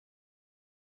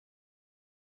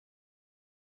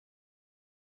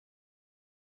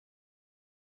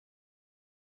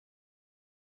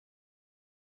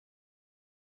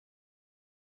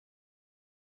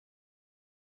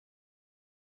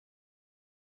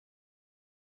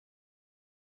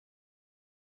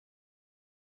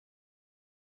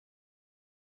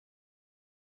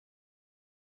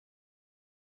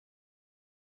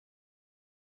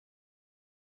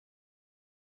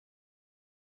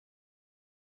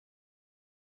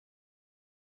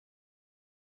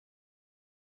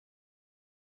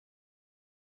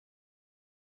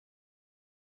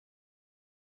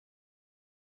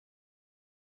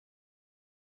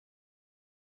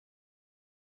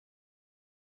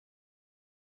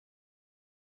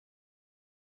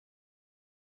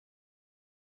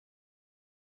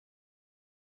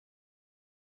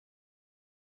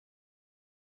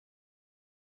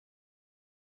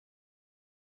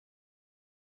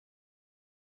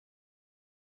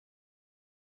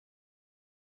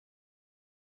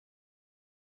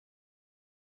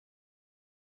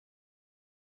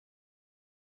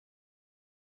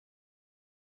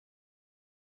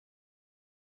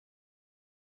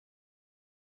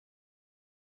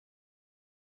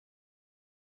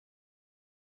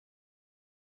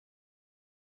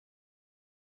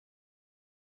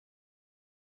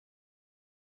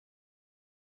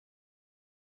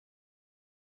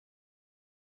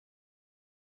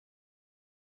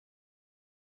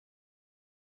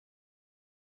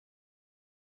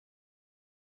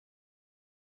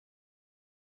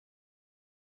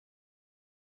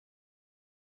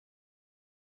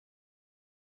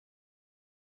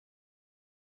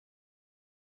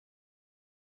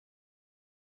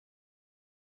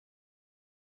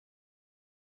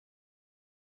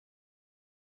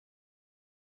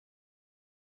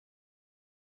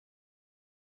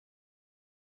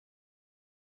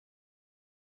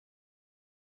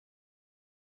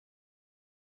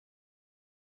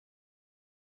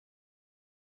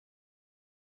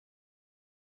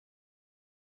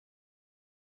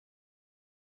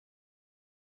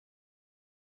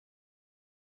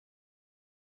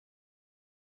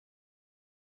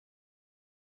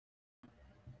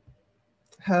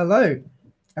Hello,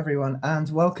 everyone, and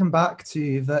welcome back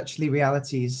to Virtually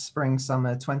Reality's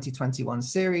Spring-Summer 2021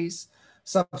 series,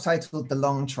 subtitled The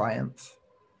Long Triumph.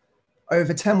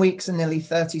 Over 10 weeks and nearly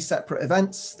 30 separate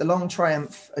events, The Long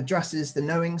Triumph addresses the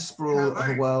knowing sprawl of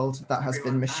a world that has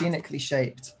been machinically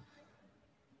shaped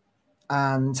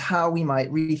and how we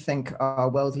might rethink our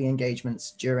worldly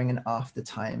engagements during and after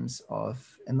times of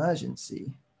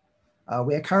emergency.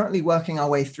 We are currently working our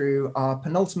way through our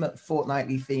penultimate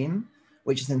fortnightly theme,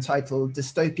 which is entitled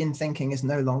Dystopian Thinking is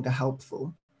No Longer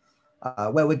Helpful,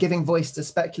 where we're giving voice to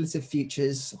speculative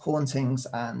futures, hauntings,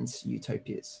 and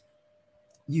utopias.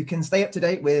 You can stay up to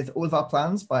date with all of our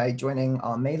plans by joining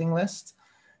our mailing list,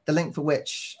 the link for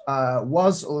which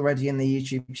was already in the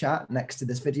YouTube chat next to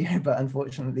this video, but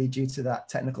unfortunately, due to that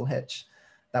technical hitch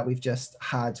that we've just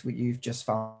had, you've just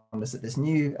found us at this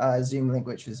new Zoom link,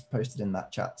 which was posted in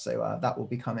that chat. So that will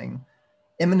be coming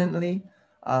imminently.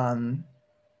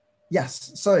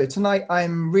 Yes, so tonight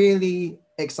I'm really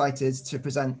excited to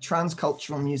present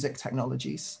Transcultural Music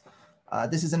Technologies.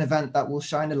 This is an event that will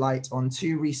shine a light on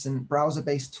two recent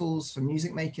browser-based tools for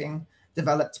music making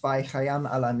developed by Khyam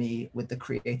Allami with the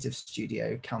creative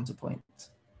studio Counterpoint.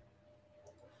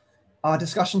 Our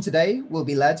discussion today will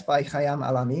be led by Khyam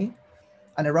Allami,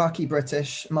 an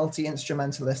Iraqi-British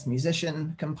multi-instrumentalist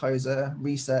musician, composer,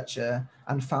 researcher,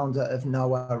 and founder of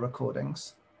Nawa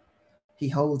Recordings. He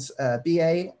holds a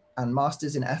BA and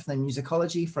Masters in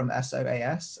Ethnomusicology from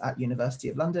SOAS at University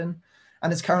of London,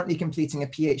 and is currently completing a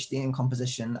PhD in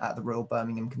composition at the Royal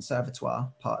Birmingham Conservatoire,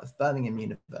 part of Birmingham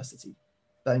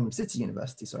City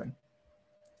University, sorry.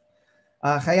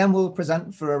 Khyam will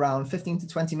present for around 15 to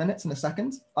 20 minutes in a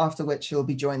second, after which he'll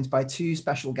be joined by two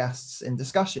special guests in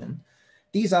discussion.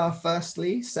 These are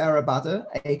firstly, Sarah Badr,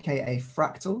 aka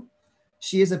Fractal.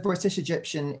 She is a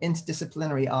British-Egyptian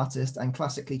interdisciplinary artist and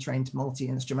classically trained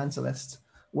multi-instrumentalist,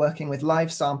 working with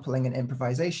live sampling and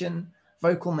improvisation,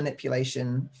 vocal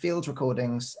manipulation, field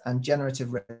recordings, and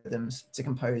generative rhythms to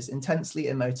compose intensely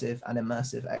emotive and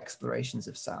immersive explorations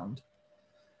of sound.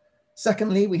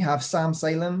 Secondly, we have Sam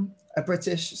Salem, a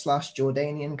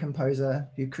British/Jordanian composer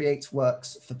who creates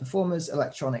works for performers,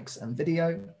 electronics, and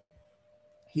video.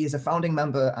 He is a founding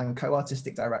member and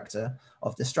co-artistic director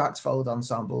of Distractfold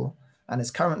ensemble and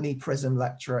is currently Prism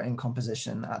lecturer in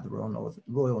composition at the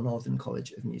Royal Northern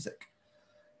College of Music.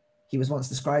 He was once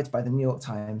described by the New York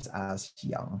Times as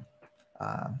young.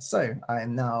 So I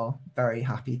am now very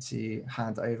happy to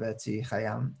hand over to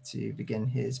Khyam to begin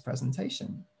his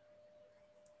presentation.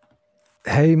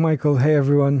 Hey, Michael. Hey,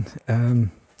 everyone.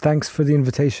 Thanks for the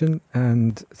invitation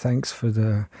and thanks for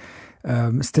the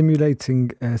stimulating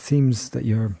themes that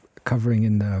you're covering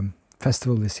in the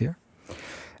festival this year.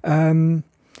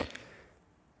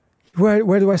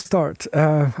 Where do I start?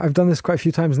 I've done this quite a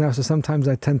few times now, so sometimes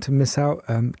I tend to miss out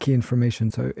key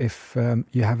information. So if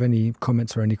you have any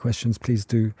comments or any questions, please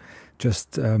do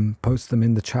just post them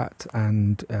in the chat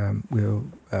and we'll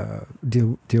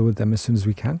deal with them as soon as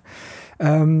we can.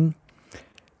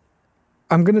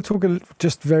 I'm going to talk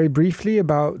just very briefly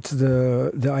about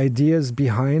the ideas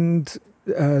behind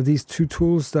these two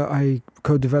tools that I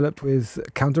co-developed with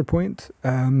Counterpoint.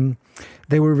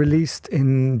 They were released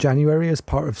in January as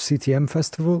part of CTM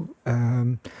Festival,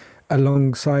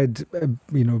 alongside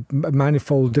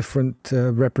manifold different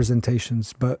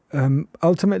representations. But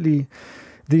ultimately,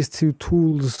 these two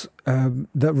tools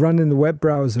that run in the web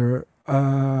browser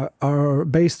are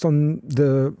based on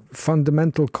the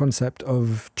fundamental concept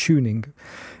of tuning.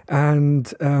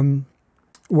 And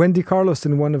Wendy Carlos,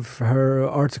 in one of her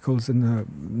articles in the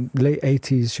late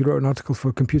 80s, she wrote an article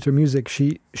for Computer Music.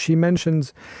 She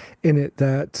mentions in it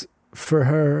that for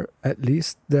her, at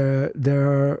least,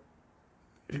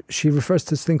 she refers to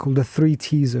this thing called the 3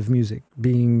 T's of music,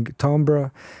 being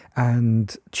timbre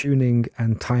and tuning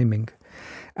and timing.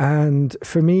 And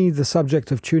for me, the subject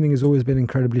of tuning has always been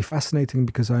incredibly fascinating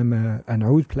because I'm an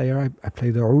oud player. I play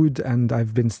the oud, and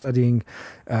I've been studying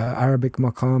Arabic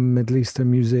maqam, Middle Eastern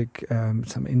music,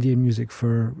 some Indian music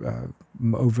for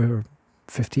over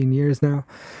 15 years now.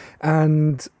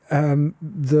 And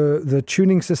the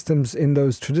tuning systems in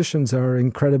those traditions are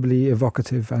incredibly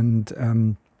evocative,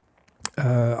 and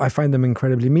I find them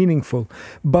incredibly meaningful.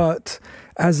 But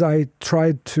as I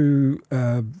tried to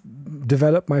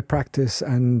develop my practice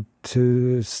and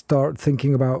to start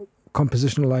thinking about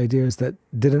compositional ideas that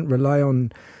didn't rely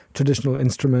on traditional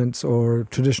instruments or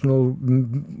traditional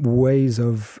ways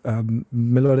of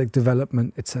melodic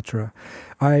development, etc.,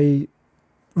 I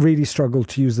really struggled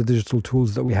to use the digital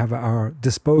tools that we have at our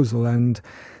disposal. And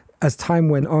as time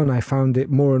went on, I found it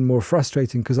more and more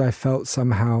frustrating because I felt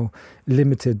somehow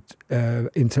limited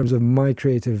in terms of my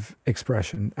creative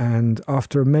expression. And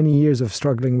after many years of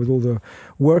struggling with all the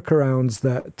workarounds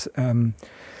that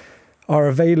are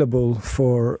available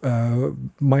for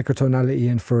microtonality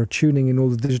and for tuning in all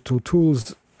the digital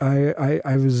tools,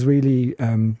 I was really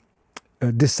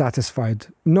dissatisfied,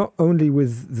 not only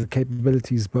with the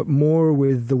capabilities, but more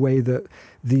with the way that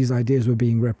these ideas were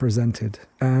being represented.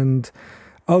 And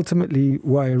ultimately,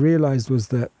 what I realized was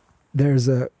that there's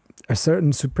a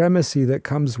certain supremacy that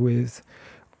comes with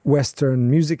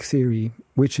Western music theory,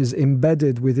 which is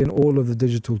embedded within all of the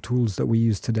digital tools that we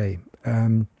use today.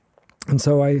 And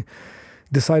so I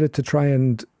decided to try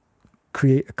and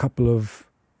create a couple of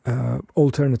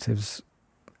alternatives.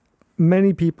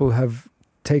 Many people have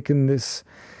taken this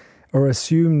or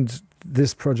assumed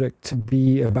this project to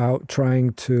be about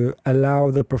trying to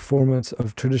allow the performance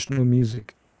of traditional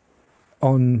music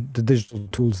on the digital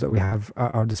tools that we have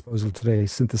at our disposal today,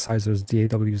 synthesizers,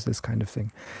 DAWs, this kind of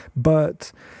thing.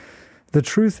 But the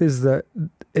truth is that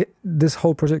this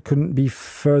whole project couldn't be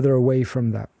further away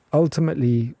from that.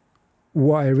 Ultimately,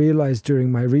 what I realized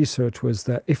during my research was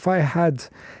that if I had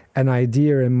an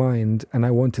idea in mind and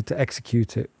I wanted to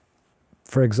execute it,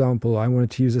 for example, I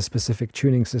wanted to use a specific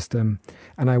tuning system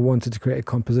and I wanted to create a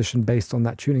composition based on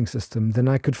that tuning system, then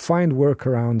I could find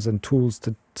workarounds and tools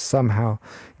to somehow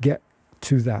get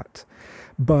to that.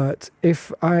 But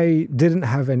if I didn't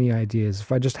have any ideas,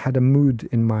 if I just had a mood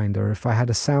in mind, or if I had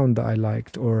a sound that I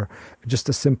liked, or just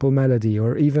a simple melody,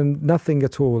 or even nothing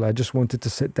at all, I just wanted to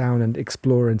sit down and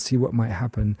explore and see what might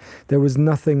happen, there was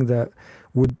nothing that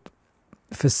would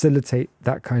facilitate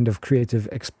that kind of creative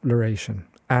exploration.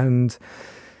 And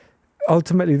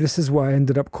ultimately, this is what I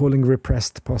ended up calling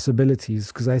repressed possibilities,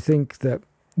 because I think that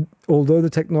although the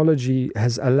technology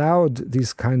has allowed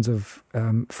these kinds of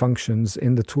functions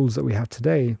in the tools that we have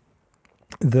today,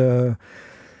 the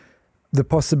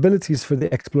possibilities for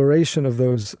the exploration of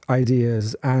those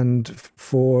ideas and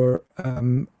for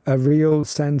a real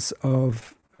sense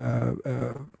of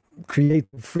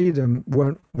creative freedom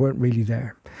weren't really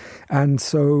there. And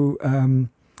so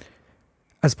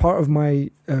as part of my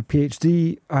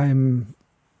PhD, I'm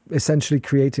essentially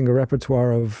creating a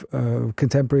repertoire of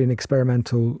contemporary and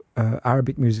experimental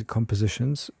Arabic music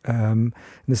compositions.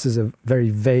 This is a very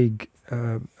vague,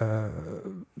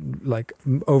 like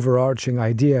overarching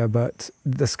idea, but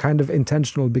that's kind of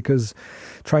intentional because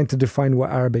trying to define what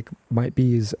Arabic might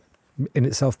be is in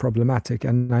itself problematic,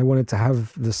 and I wanted to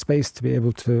have the space to be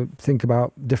able to think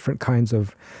about different kinds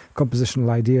of compositional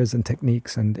ideas and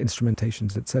techniques and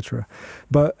instrumentations, etc.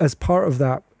 But as part of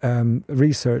that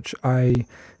research, I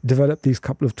developed these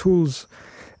couple of tools,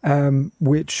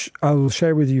 which I'll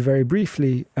share with you very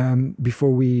briefly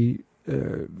before we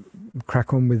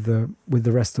crack on with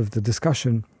the rest of the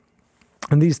discussion.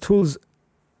 And these tools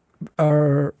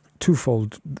are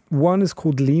twofold. One is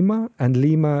called Leimma, and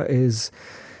Leimma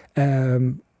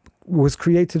was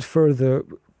created for the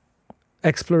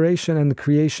exploration and the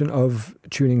creation of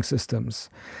tuning systems.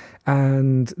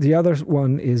 And the other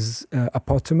one is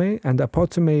Apotome, and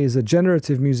Apotome is a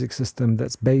generative music system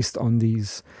that's based on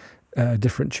these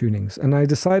different tunings. And I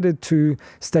decided to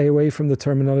stay away from the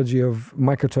terminology of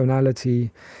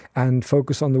microtonality and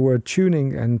focus on the word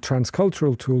tuning and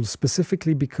transcultural tools,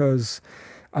 specifically because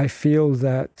I feel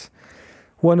that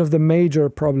one of the major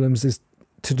problems is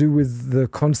to do with the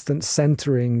constant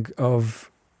centering of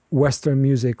Western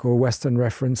music or Western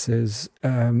references,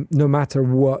 no matter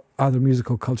what other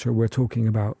musical culture we're talking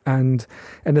about. And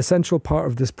an essential part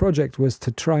of this project was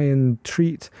to try and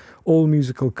treat all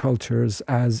musical cultures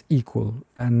as equal.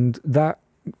 And that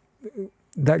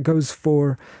goes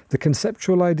for the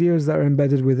conceptual ideas that are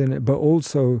embedded within it, but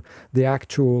also the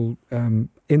actual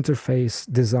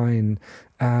interface design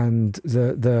and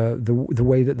the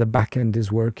way that the back end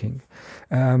is working.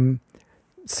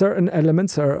 Certain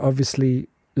elements are obviously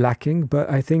lacking, but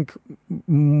I think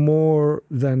more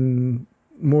than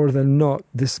not,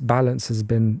 this balance has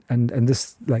been and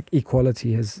this like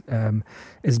equality has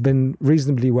been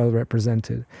reasonably well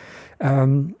represented.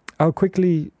 I'll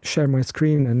quickly share my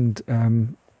screen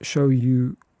and show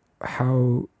you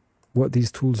what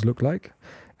these tools look like,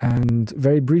 and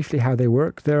very briefly how they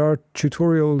work. There are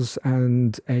tutorials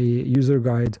and a user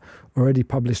guide already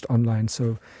published online,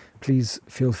 so please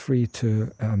feel free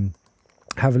to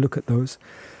have a look at those.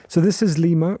 So this is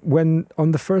Leimma. When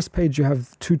on the first page you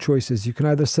have two choices. You can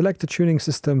either select a tuning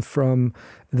system from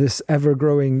this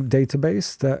ever-growing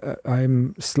database that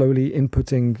I'm slowly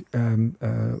inputting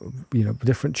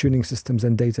different tuning systems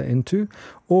and data into,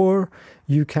 or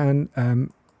you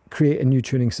can create a new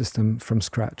tuning system from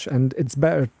scratch. And it's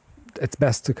better it's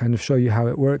best to kind of show you how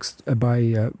it works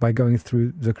by going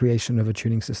through the creation of a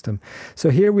tuning system. So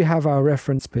here we have our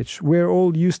reference pitch. We're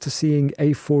all used to seeing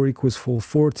A4 equals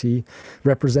 440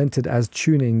 represented as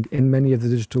tuning in many of the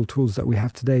digital tools that we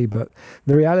have today, but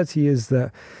the reality is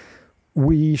that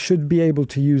we should be able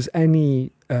to use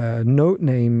any note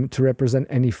name to represent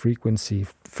any frequency.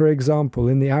 For example,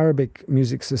 in the Arabic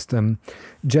music system,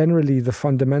 generally the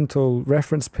fundamental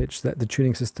reference pitch that the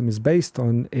tuning system is based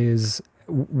on is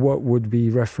what would be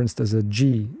referenced as a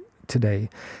G today.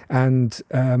 And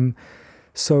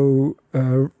so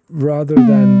rather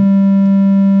than,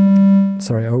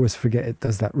 sorry, I always forget it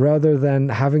does that. Rather than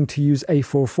having to use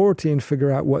A440 and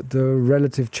figure out what the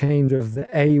relative change of the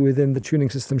A within the tuning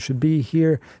system should be,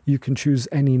 here you can choose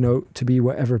any note to be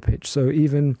whatever pitch. So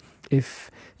even if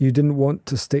you didn't want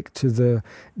to stick to the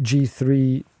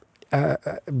G3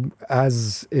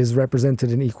 as is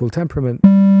represented in equal temperament,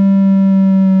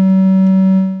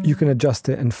 you can adjust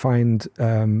it and find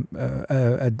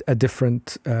a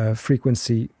different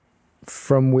frequency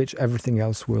from which everything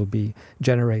else will be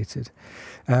generated.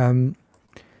 The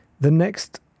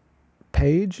next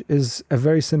page is a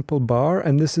very simple bar,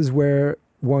 and this is where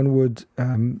one would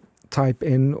type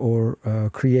in or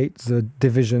create the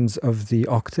divisions of the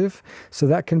octave. So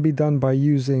that can be done by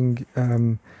using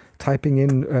typing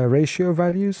in ratio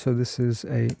values. So this is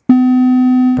a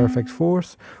perfect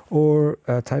fourth, or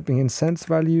typing in sense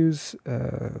values.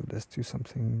 Let's do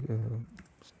something.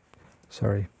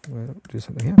 Sorry, we'll do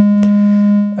something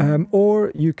here.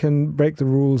 Or you can break the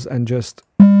rules and just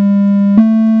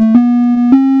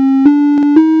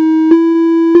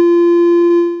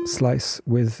slice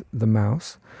with the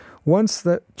mouse. Once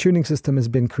the tuning system has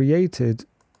been created,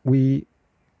 we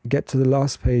get to the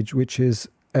last page, which is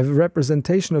a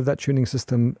representation of that tuning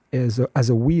system as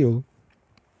a wheel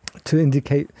to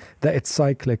indicate that it's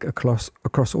cyclic across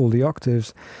all the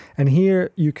octaves. And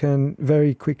here you can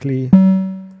very quickly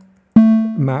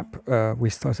map. We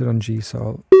started on G, so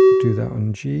I'll do that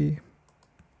on G.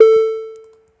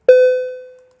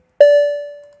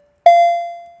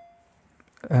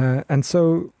 And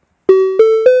so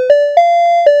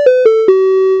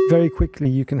very quickly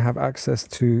you can have access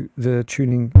to the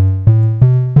tuning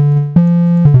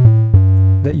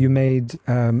that you made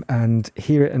and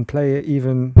hear it and play it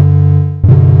even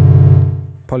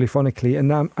polyphonically. And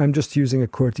now I'm just using a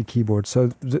QWERTY keyboard.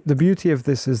 So the beauty of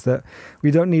this is that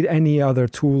we don't need any other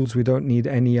tools, we don't need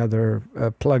any other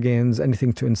plugins,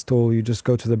 anything to install. You just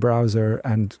go to the browser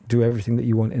and do everything that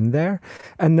you want in there.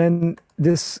 And then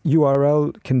this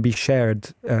URL can be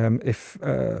shared. If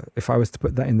I was to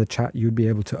put that in the chat, you'd be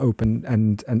able to open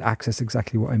and access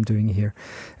exactly what I'm doing here.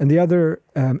 And the other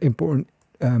important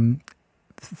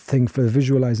thing for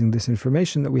visualizing this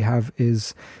information that we have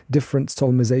is different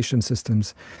solmization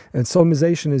systems. And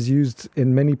solmization is used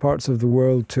in many parts of the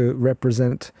world to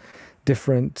represent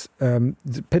different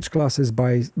pitch classes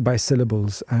by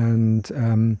syllables.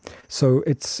 And so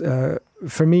it's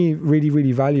for me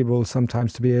really valuable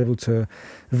sometimes to be able to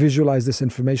visualize this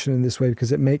information in this way,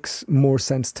 because it makes more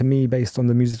sense to me based on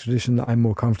the music tradition that I'm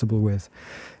more comfortable with.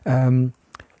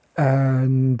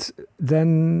 And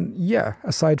then, yeah,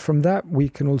 aside from that, we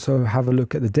can also have a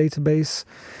look at the database.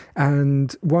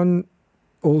 And one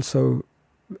also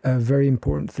very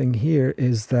important thing here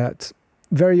is that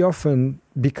very often,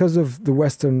 because of the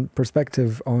Western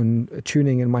perspective on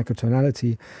tuning and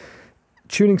microtonality,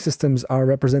 tuning systems are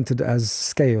represented as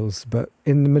scales. But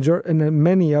in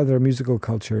many other musical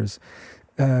cultures,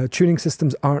 tuning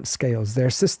systems aren't scales,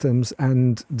 they're systems,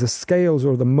 and the scales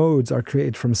or the modes are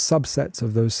created from subsets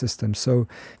of those systems. So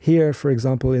here, for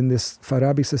example, in this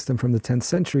Farabi system from the 10th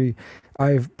century,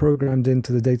 I've programmed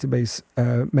into the database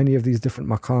many of these different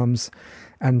maqams.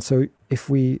 And so if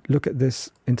we look at this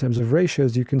in terms of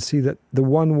ratios, you can see that the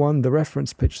 1-1, the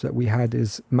reference pitch that we had,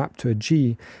 is mapped to a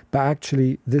G, but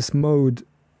actually this mode,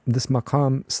 this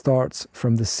maqam, starts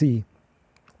from the C.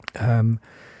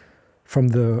 From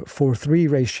the 4-3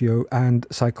 ratio and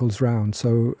cycles round.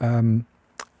 So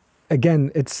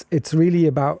again, it's really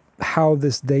about how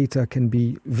this data can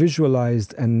be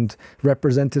visualized and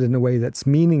represented in a way that's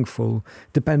meaningful,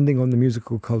 depending on the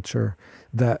musical culture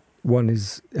that one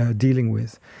is dealing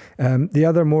with. The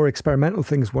other more experimental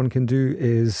things one can do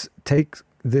is take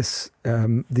this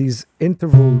these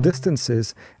interval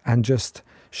distances and just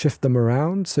shift them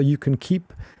around, so you can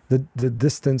keep the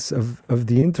distance of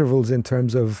the intervals in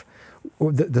terms of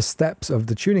the steps of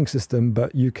the tuning system,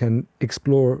 but you can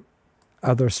explore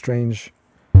other strange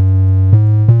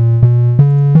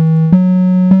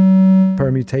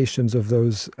permutations of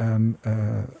those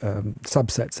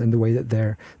subsets and the way that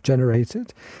they're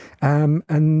generated.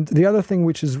 And the other thing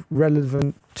which is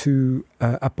relevant to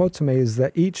Apotome is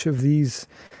that each of these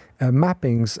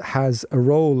mappings has a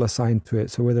role assigned to it,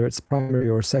 so whether it's primary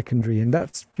or secondary, and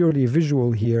that's purely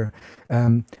visual here,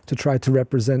 to try to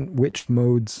represent which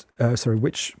modes,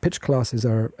 which pitch classes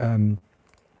are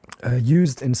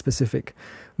used in specific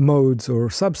modes or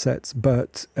subsets.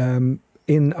 But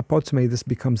in Apotome, this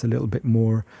becomes a little bit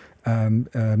more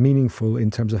meaningful in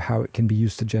terms of how it can be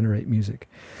used to generate music.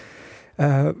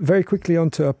 Very quickly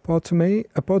onto Apotome.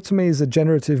 Apotome is a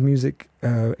generative music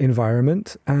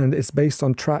environment, and it's based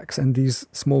on tracks and these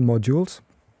small modules.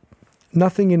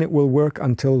 Nothing in it will work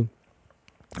until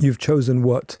you've chosen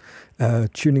what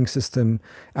tuning system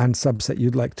and subset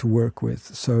you'd like to work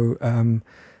with. So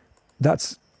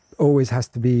that's always has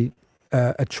to be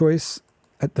a choice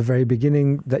at the very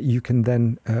beginning that you can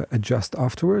then adjust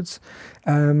afterwards.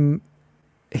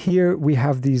 Here we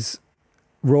have these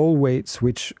roll weights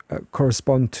which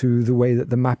correspond to the way that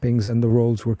the mappings and the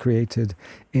rolls were created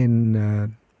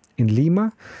in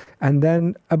Leimma, and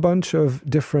then a bunch of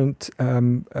different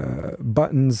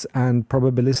buttons and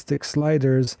probabilistic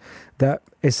sliders that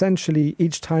essentially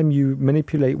each time you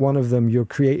manipulate one of them, you're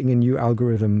creating a new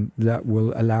algorithm that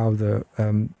will allow the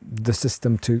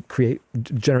system to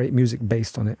generate music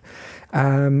based on it.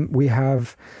 We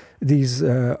have these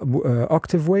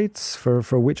octave weights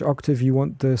for which octave you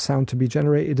want the sound to be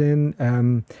generated in.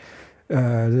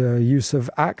 The use of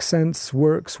accents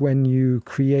works when you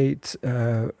create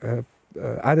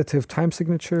additive time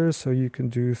signatures, so you can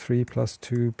do 3 +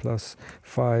 2 +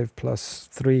 5 +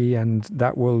 3, and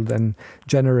that will then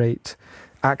generate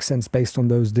accents based on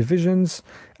those divisions.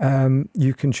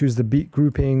 You can choose the beat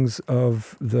groupings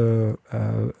of the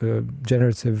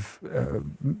generative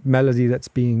melody that's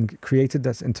being created,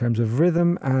 that's in terms of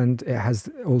rhythm, and it has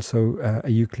also a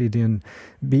Euclidean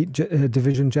beat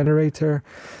division generator,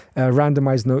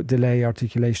 randomized note delay,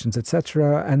 articulations,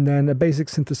 etc. And then a basic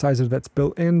synthesizer that's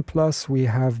built in, plus we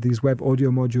have these web audio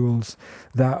modules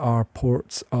that are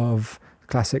ports of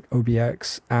classic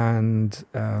OBX and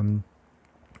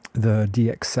the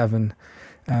DX7.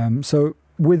 So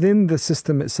within the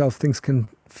system itself, things can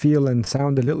feel and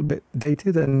sound a little bit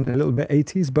dated and a little bit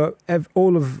 80s, but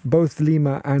all of both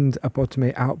Leimma and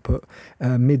Apotome output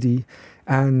MIDI,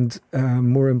 and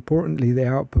more importantly, they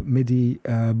output MIDI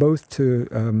both to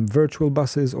virtual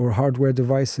buses or hardware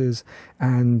devices,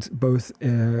 and both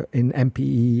in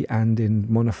MPE and in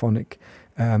monophonic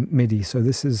MIDI. So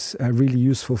this is really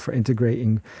useful for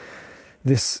integrating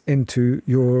this into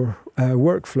your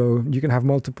workflow. You can have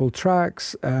multiple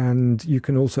tracks, and you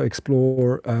can also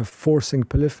explore forcing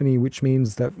polyphony, which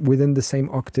means that within the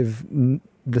same octave,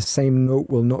 the same note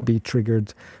will not be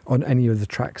triggered on any of the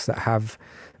tracks that have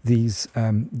these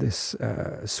this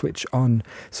switch on.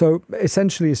 So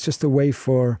essentially it's just a way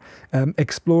for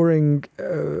exploring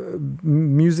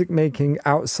music making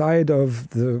outside of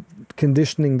the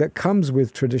conditioning that comes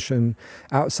with tradition,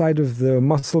 outside of the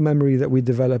muscle memory that we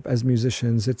develop as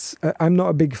musicians. I'm not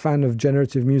a big fan of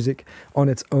generative music on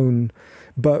its own,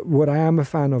 but what I am a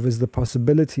fan of is the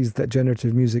possibilities that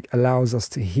generative music allows us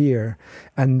to hear,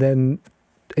 and then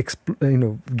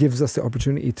gives us the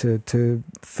opportunity to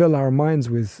fill our minds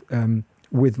with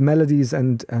melodies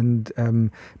and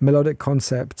melodic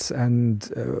concepts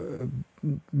and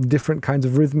different kinds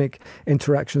of rhythmic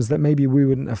interactions that maybe we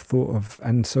wouldn't have thought of.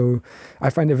 And so I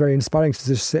find it very inspiring to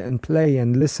just sit and play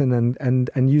and listen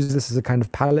and use this as a kind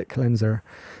of palette cleanser,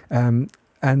 and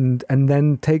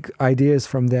then take ideas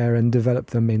from there and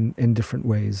develop them in different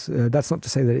ways. That's not to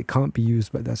say that it can't be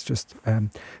used, but that's just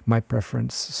my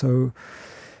preference. So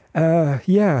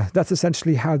yeah, that's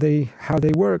essentially how they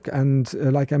work. And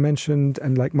like I mentioned,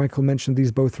 and like Michael mentioned,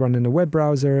 these both run in a web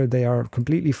browser. They are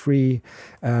completely free.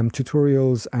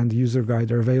 Tutorials and user guide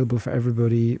are available for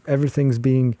everybody. Everything's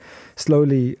being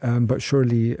slowly but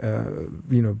surely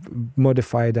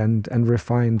modified and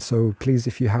refined. So please,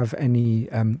 if you have any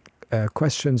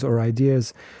questions or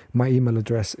ideas, my email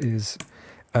address is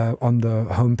on the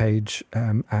homepage,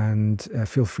 and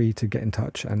feel free to get in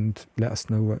touch and let us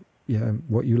know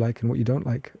what you like and what you don't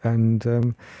like,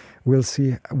 and we'll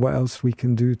see what else we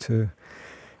can do to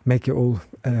make it all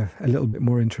a little bit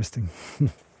more interesting.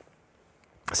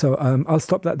 So I'll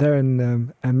stop that there,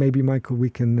 and maybe Michael, we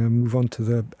can move on to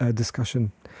the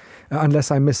discussion, unless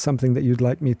I missed something that you'd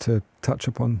like me to touch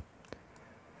upon.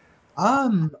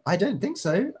 I don't think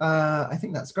so. I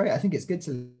think that's great. I think it's good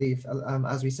to leave,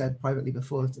 as we said privately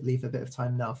before, to leave a bit of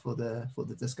time now for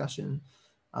the discussion.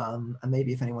 And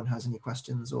maybe if anyone has any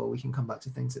questions, or we can come back to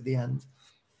things at the end.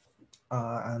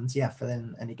 And yeah, fill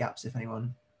in any gaps if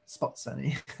anyone spots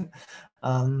any.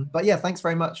 But yeah, thanks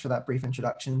very much for that brief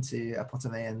introduction to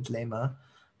Apotome and Leimma.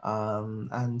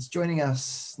 And joining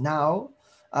us now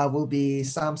will be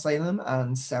Sam Salem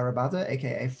and Sarah Badr,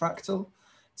 aka Fractal,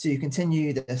 to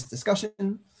continue this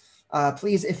discussion.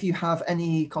 Please, if you have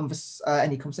any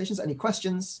conversations, any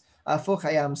questions for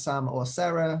Khyam, Sam, or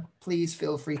Sarah, please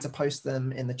feel free to post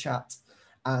them in the chat,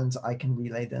 and I can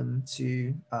relay them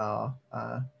to our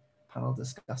panel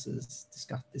discussers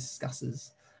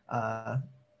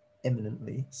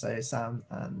imminently. So Sam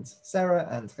and Sarah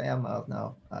and Khyam, I'll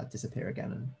now disappear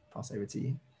again and pass over to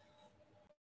you.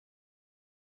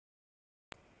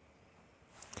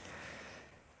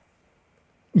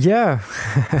 Yeah.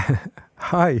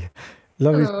 Hi.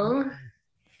 Lovely. Hello.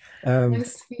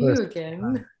 Nice to see you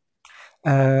again.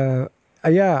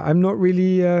 Yeah, I'm not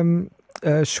really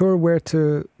sure where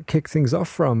to kick things off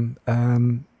from.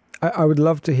 I would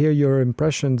love to hear your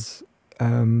impressions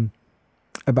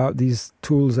about these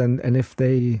tools and if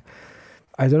they,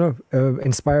 I don't know,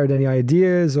 inspired any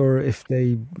ideas, or if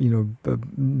they,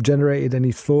 generated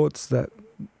any thoughts that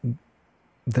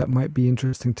might be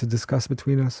interesting to discuss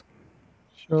between us.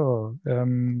 Sure.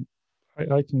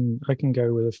 I can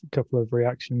go with a couple of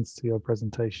reactions to your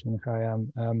presentation,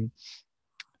 Khyam.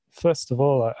 First of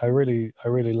all, I really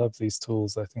love these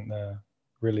tools. I think they're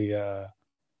really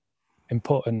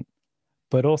important,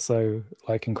 but also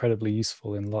like incredibly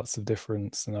useful in lots of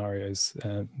different scenarios,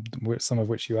 some of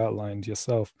which you outlined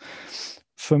yourself.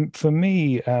 For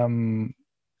me,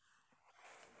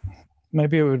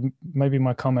 maybe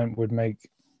my comment would make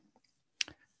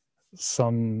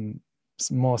some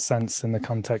more sense in the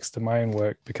context of my own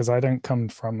work, because I don't come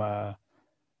from a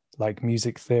like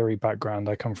music theory background.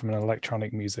 I come from an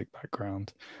electronic music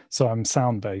background, so I'm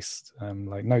sound based.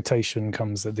 Like notation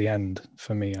comes at the end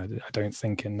for me. I don't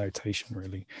think in notation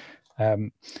really.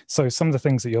 So some of the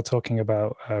things that you're talking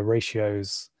about,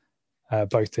 ratios,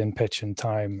 both in pitch and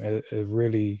time, are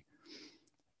really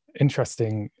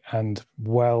interesting and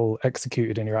well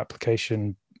executed in your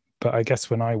application. But I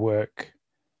guess when I work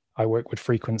with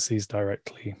frequencies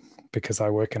directly, because I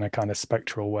work in a kind of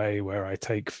spectral way where I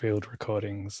take field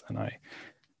recordings and I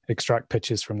extract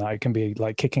pitches from that. It can be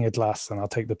like kicking a glass, and I'll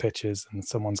take the pitches and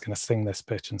someone's going to sing this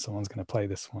pitch and someone's going to play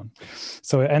this one.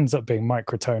 So it ends up being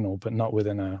microtonal, but not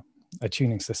within a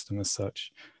tuning system as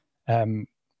such.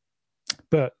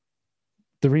 But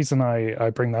the reason I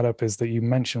bring that up is that you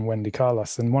mentioned Wendy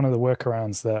Carlos, and one of the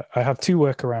workarounds that I have, two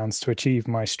workarounds to achieve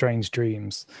my strange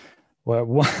dreams. Well,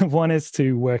 one is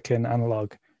to work in the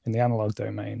analog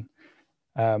domain,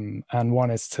 and one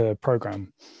is to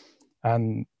program.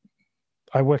 And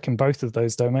I work in both of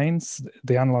those domains.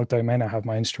 The analog domain, I have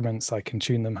my instruments, I can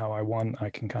tune them how I want, I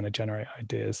can kind of generate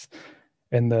ideas.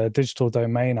 In the digital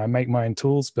domain, I make my own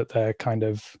tools, but they're kind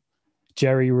of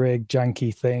jerry-rigged,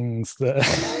 janky things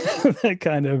that they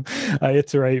kind of, I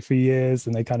iterate for years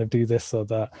and they kind of do this or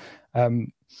that.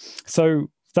 So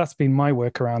that's been my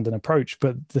workaround and approach.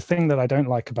 But the thing that I don't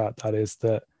like about that is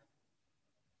that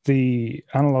the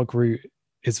analog route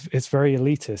is very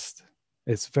elitist.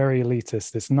 It's very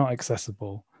elitist. It's not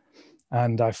accessible.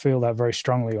 And I feel that very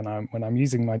strongly when I'm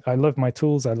using I love my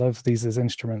tools. I love these as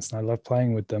instruments and I love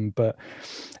playing with them, but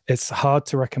it's hard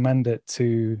to recommend it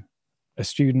to a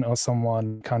student or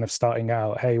someone kind of starting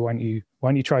out. Hey, why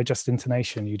don't you try just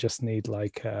intonation? You just need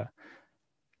like,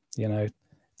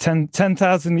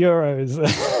 10,000 euros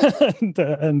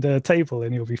and a table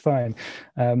and you'll be fine.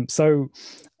 So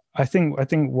I think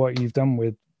what you've done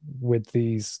with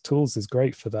these tools is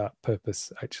great for that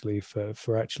purpose, actually,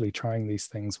 for actually trying these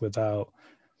things without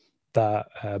that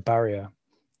barrier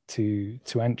to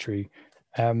entry.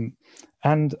 And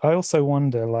I also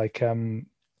wonder, like,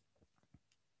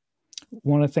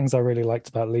 one of the things I really liked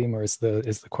about Leimma is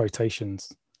the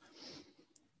quotations,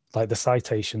 like the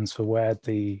citations for where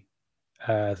the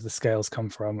scales come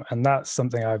from, and that's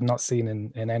something I've not seen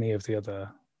in any of the other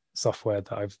software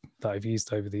that I've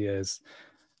used over the years.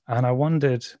 And I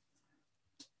wondered,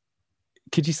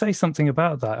 could you say something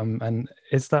about that? And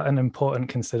is that an important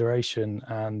consideration?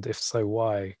 And if so,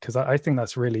 why? Because I think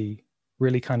that's really,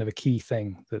 really kind of a key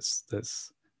thing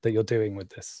that you're doing with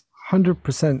this.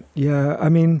 100%. Yeah. I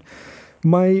mean,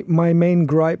 my main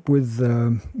gripe with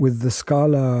the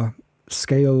Scala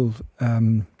scale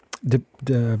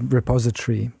the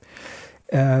repository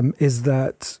is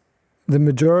that the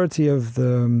majority of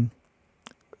the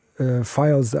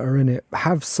files that are in it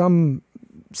have some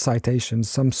citations,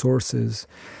 some sources,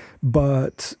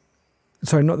 but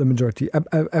sorry, not the majority,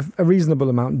 a reasonable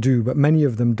amount do, but many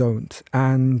of them don't.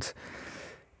 And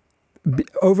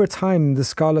over time, the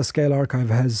Scala Scale Archive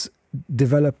has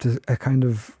developed a kind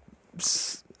of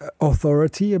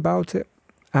authority about it.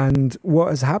 And what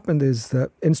has happened is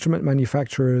that instrument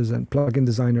manufacturers and plugin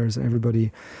designers and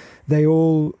everybody, they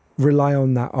all rely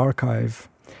on that archive.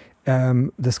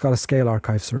 the Scala Scale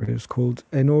Archive, sorry, it was called,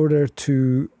 in order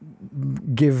to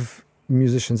give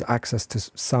musicians access to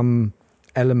some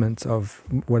element of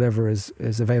whatever is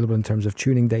available in terms of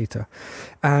tuning data.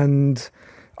 And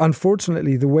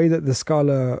unfortunately, the way that the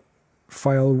Scala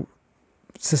file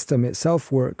system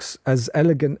itself works, as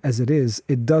elegant as it is,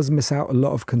 it does miss out a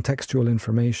lot of contextual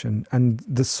information, and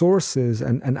the sources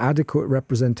and an adequate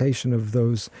representation of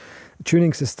those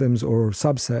tuning systems or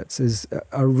subsets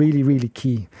are really, really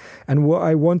key. And what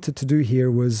I wanted to do here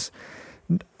was,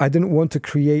 I didn't want to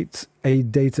create a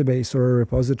database or a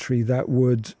repository that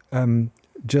would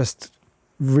just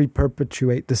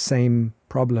reperpetuate the same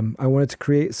problem. I wanted to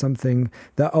create something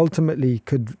that ultimately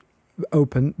could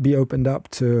be opened up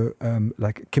to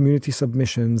like community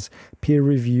submissions, peer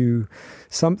review,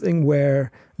 something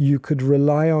where you could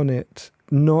rely on it,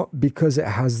 not because it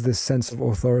has this sense of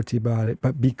authority about it,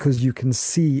 but because you can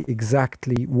see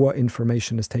exactly what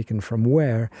information is taken from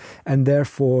where, and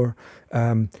therefore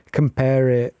compare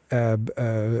it,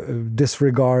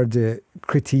 disregard it,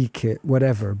 critique it,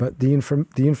 whatever. But the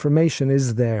information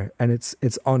is there, and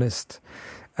it's honest.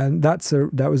 And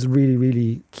that was really,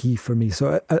 really key for me.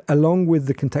 So along with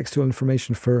the contextual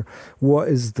information for what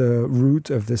is the root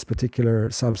of this particular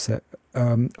subset,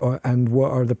 and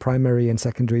what are the primary and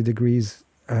secondary degrees,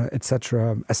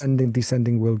 etc., ascending,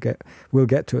 descending, we'll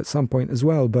get to at some point as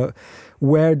well. But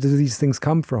where do these things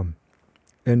come from,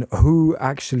 and who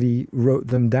actually wrote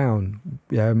them down?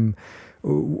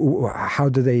 How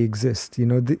do they exist? You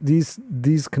know,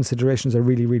 these considerations are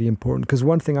really, really important, because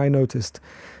one thing I noticed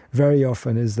very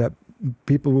often is that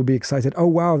people will be excited. Oh,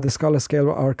 wow, the Scala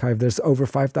Scale Archive, there's over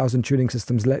 5,000 tuning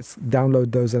systems. Let's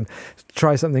download those and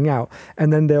try something out.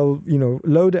 And then they'll,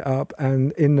 load it up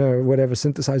and in whatever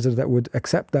synthesizer that would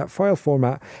accept that file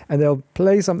format, and they'll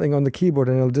play something on the keyboard,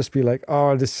 and it'll just be like,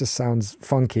 oh, this just sounds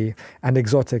funky and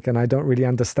exotic, and I don't really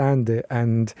understand it.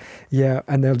 And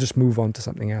and they'll just move on to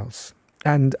something else.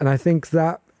 And I think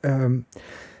that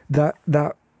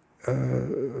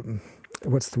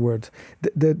what's the word?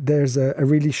 There's a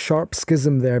really sharp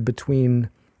schism there between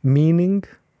meaning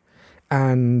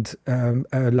and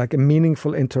like a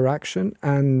meaningful interaction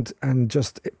and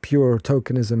just pure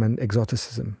tokenism and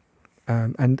exoticism.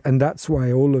 And that's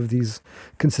why all of these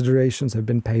considerations have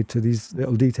been paid to these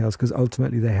little details, because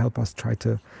ultimately they help us try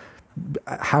to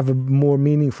have a more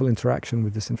meaningful interaction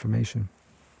with this information.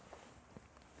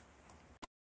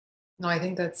 No, I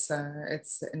think that's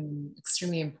it's an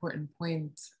extremely important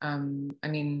point. I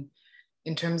mean,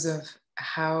 in terms of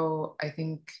how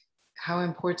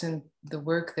important the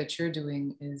work that you're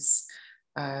doing is,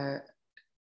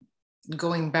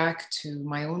 going back to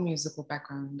my own musical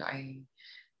background. I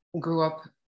grew up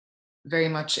very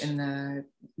much in the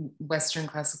Western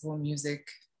classical music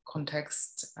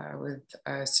context, with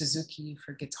Suzuki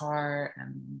for guitar,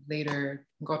 and later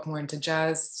got more into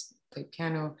jazz, played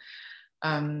piano.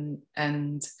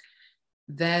 And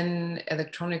then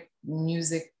electronic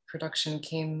music production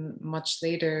came much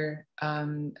later,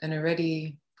 and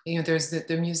already, there's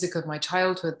the music of my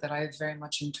childhood that I've very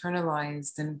much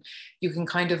internalized, and you can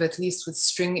kind of, at least with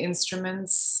string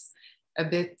instruments, a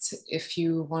bit, if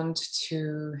you want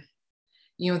to,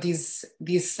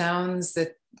 these sounds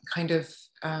that kind of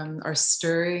are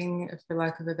stirring, for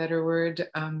lack of a better word,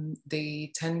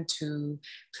 they tend to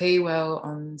play well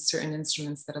on certain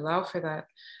instruments that allow for that.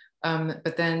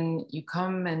 But then you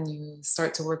come and you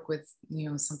start to work with,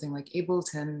 something like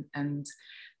Ableton, and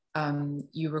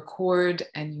you record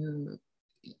and you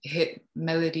hit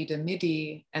melody to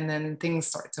MIDI, and then things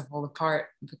start to fall apart,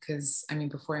 because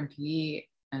before MPE,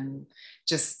 and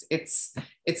just it's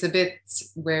a bit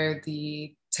where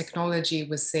the technology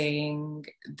was saying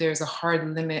there's a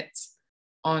hard limit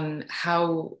on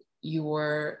how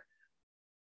your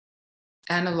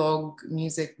analog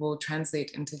music will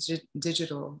translate into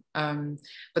digital.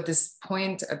 But this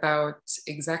point about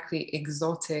exactly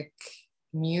exotic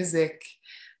music,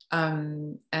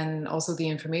 and also the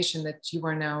information that you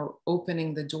are now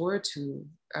opening the door to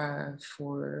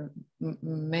for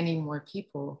many more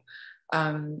people,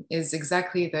 is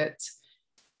exactly that.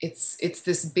 It's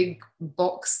this big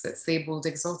box that's labeled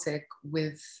exotic,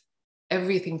 with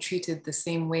everything treated the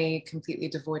same way, completely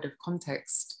devoid of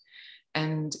context.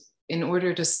 And in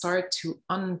order to start to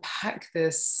unpack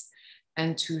this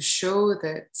and to show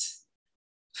that,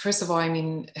 first of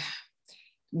all,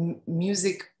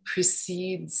 music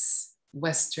precedes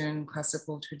Western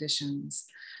classical traditions.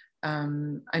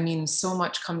 So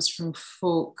much comes from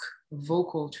folk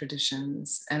vocal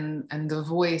traditions, and the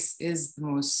voice is the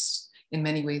most, in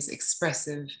many ways,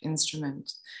 expressive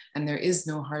instrument. And there is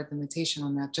no hard limitation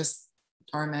on that, just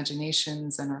our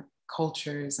imaginations and our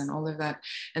cultures and all of that,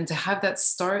 and to have that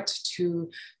start to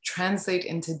translate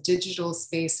into digital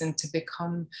space and to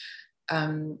become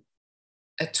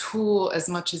a tool as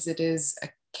much as it is a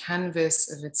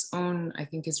canvas of its own, I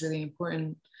think is really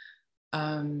important.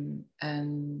 And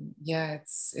yeah,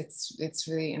 it's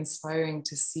really inspiring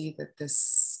to see that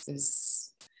this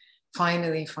is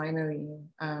finally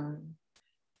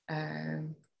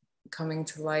coming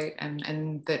to light,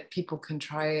 and that people can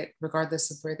try it regardless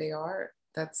of where they are.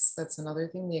 That's another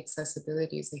thing. The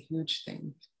accessibility is a huge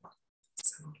thing.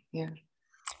 So yeah.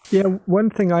 Yeah, one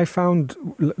thing I found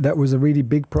that was a really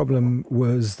big problem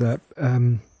was that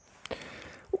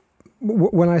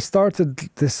when I started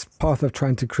this path of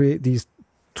trying to create these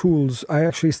tools, I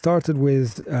actually started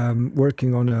with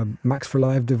working on a Max for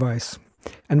Live device,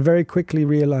 and very quickly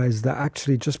realized that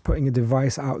actually just putting a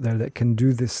device out there that can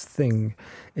do this thing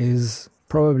is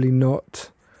probably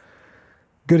not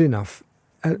good enough,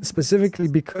 specifically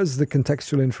because the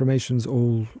contextual information is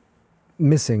all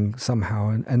missing somehow,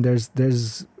 and there's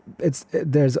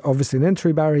obviously an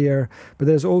entry barrier, but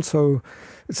there's also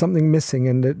something missing,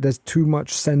 and there's too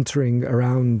much centering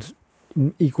around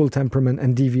equal temperament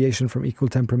and deviation from equal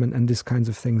temperament and these kinds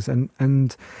of things,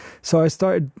 and so I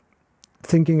started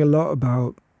thinking a lot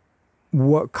about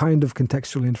what kind of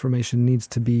contextual information needs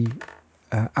to be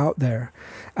out there.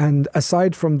 And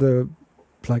aside from the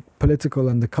like political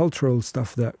and the cultural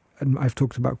stuff that I've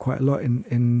talked about quite a lot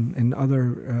in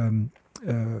other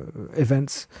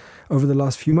events over the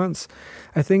last few months,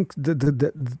 I think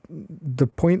the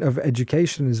point of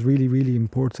education is really, really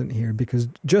important here, because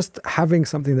just having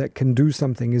something that can do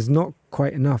something is not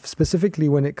quite enough, specifically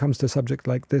when it comes to a subject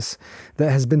like this that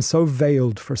has been so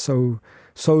veiled for so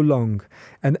long,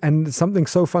 and something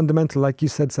so fundamental, like you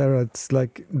said, Sarah. It's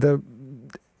like the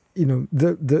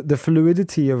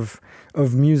fluidity of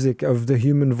music, of the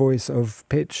human voice, of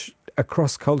pitch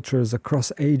across cultures,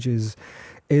 across ages,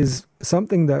 is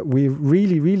something that we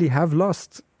really, really have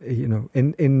lost, in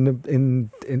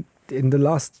the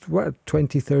last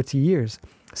 20, 30 years,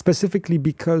 specifically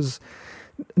because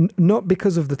not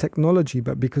because of the technology,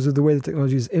 but because of the way the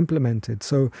technology is implemented.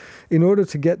 So in order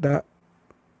to get that,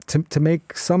 to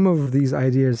make some of these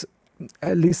ideas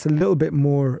at least a little bit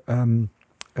more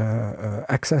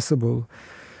accessible,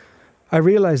 I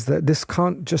realized that this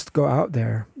can't just go out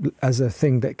there as a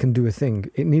thing that can do a thing.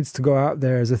 It needs to go out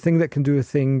there as a thing that can do a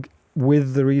thing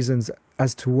with the reasons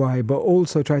as to why, but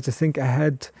also try to think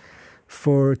ahead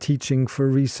for teaching, for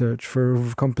research,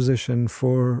 for composition,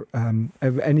 for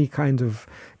any kind of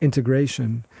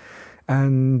integration,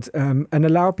 and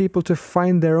allow people to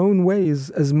find their own ways,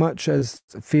 as much as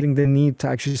feeling the need to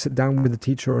actually sit down with a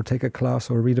teacher or take a class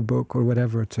or read a book or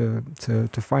whatever to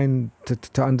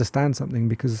understand something,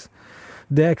 because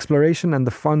the exploration and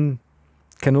the fun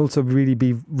can also really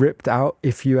be ripped out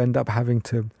if you end up having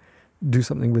to do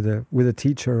something with a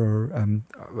teacher or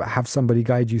have somebody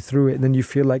guide you through it. And then you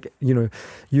feel like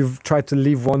you've tried to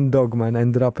leave one dogma and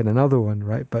ended up in another one,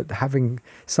 right? But having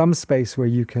some space where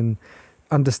you can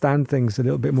understand things a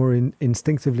little bit more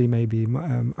instinctively, maybe,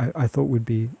 I thought would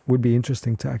be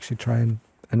interesting to actually try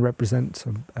and represent.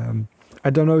 So I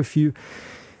don't know if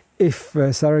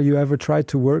Sarah, you ever tried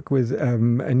to work with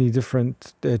any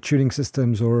different tuning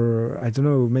systems, or I don't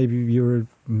know, maybe you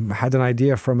had an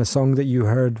idea from a song that you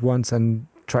heard once and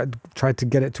tried to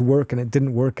get it to work and it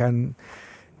didn't work, and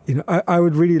I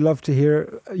would really love to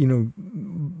hear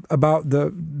about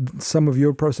some of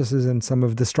your processes and some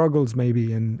of the struggles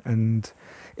maybe, and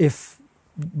if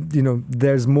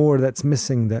there's more that's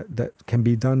missing that can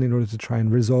be done in order to try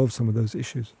and resolve some of those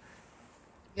issues.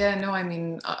 Yeah, no, I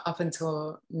mean, up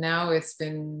until now, it's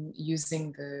been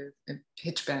using the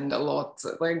pitch bend a lot.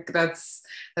 Like that's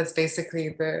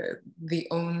basically the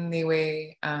only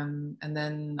way. And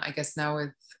then I guess now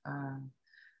with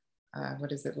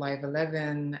what is it, Live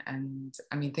 11, and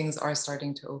I mean, things are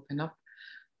starting to open up.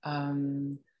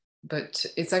 But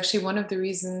it's actually one of the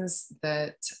reasons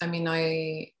that, I mean,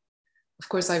 of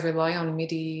course, I rely on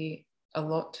MIDI a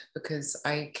lot because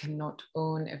I cannot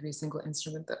own every single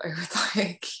instrument that I would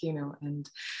like, and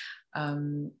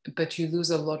but you lose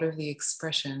a lot of the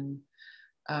expression.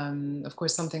 Of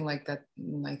course, something like that,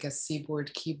 like a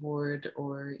C-board, keyboard,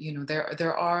 or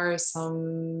there are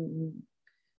some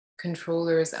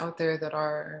controllers out there that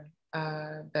are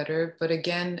better, but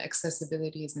again,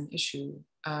 accessibility is an issue.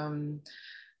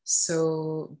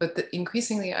 But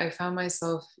increasingly, I found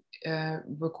myself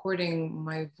recording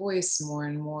my voice more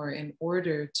and more in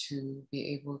order to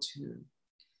be able to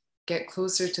get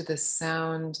closer to the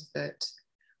sound that,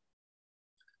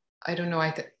 I don't know,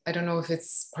 I don't know if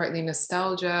it's partly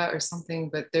nostalgia or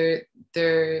something, but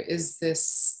there is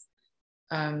this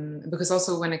because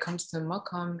also when it comes to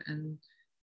maqam,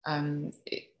 and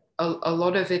a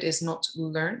lot of it is not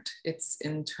learnt, it's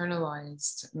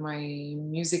internalized. My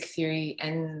music theory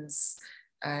ends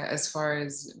as far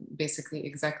as basically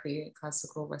exactly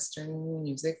classical Western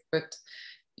music, but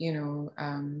you know,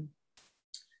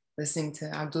 listening to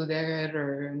Abdul Darir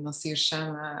or Nasir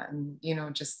Shama, and you know,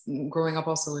 just growing up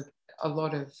also with a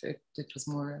lot of it, it was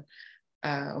more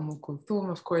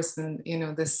Kulthum, of course, and you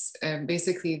know, this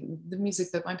basically the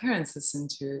music that my parents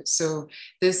listened to. So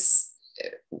this,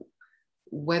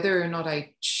 whether or not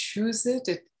I choose it,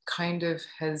 it kind of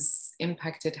has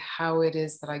impacted how it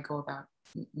is that I go about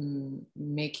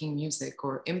making music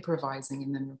or improvising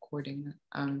and then recording it.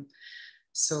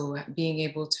 So being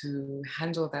able to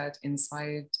handle that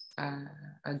inside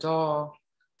a DAW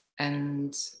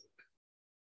and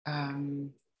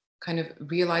kind of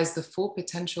realize the full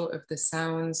potential of the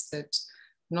sounds, that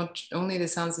not only the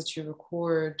sounds that you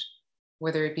record,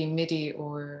 whether it be MIDI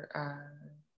or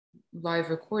live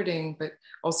recording, but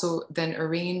also then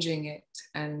arranging it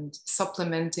and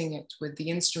supplementing it with the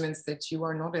instruments that you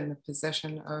are not in the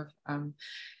possession of.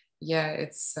 Yeah,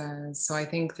 it's so I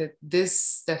think that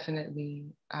this definitely,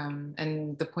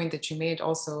 and the point that you made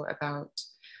also about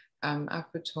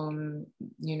Apotome,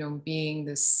 you know, being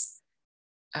this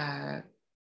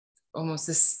almost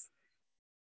this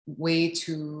way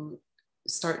to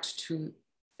start to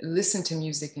listen to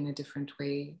music in a different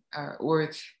way,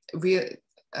 or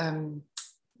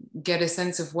get a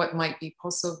sense of what might be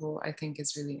possible, I think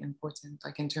is really important,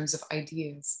 like in terms of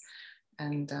ideas.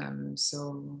 And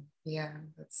so, yeah,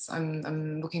 that's,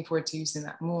 I'm looking forward to using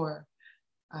that more.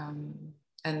 And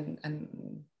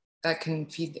that can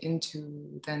feed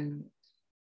into then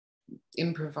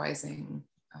improvising.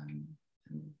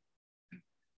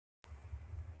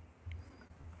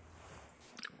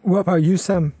 What about you,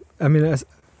 Sam? I mean,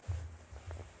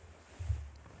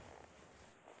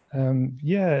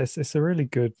 yeah, it's a really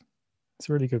good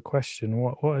question.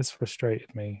 What has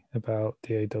frustrated me about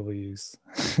DAWs?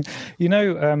 You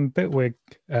know, Bitwig,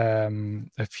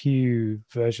 a few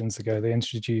versions ago, they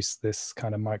introduced this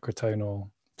kind of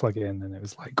microtonal plugin, and it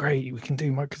was like, great, we can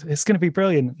do it's going to be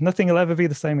brilliant. Nothing will ever be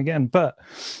the same again. But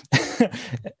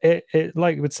it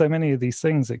like with so many of these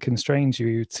things, it constrains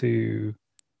you to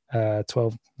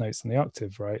 12 notes in the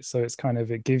octave, right? So it's kind of,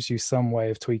 it gives you some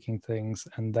way of tweaking things,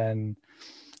 and then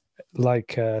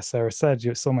like Sarah said,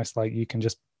 it's almost like you can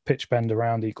just pitch bend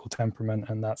around equal temperament,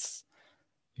 and that's,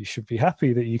 you should be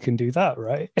happy that you can do that,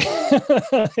 right?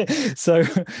 So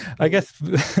I guess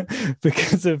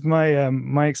because of my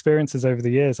my experiences over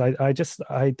the years, I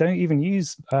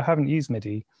haven't used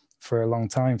MIDI for a long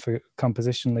time for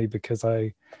compositionally, because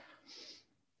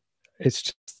it's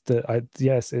just that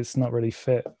yes, it's not really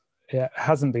fit. It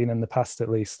hasn't been in the past, at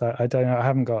least. I don't know, I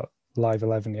haven't got Live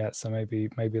 11 yet, so maybe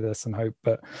there's some hope,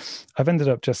 but I've ended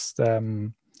up just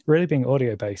really being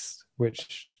audio based,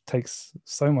 which takes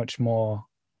so much more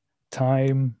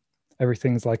time.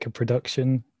 Everything's like a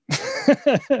production.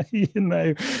 You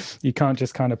know, you can't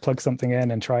just kind of plug something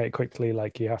in and try it quickly.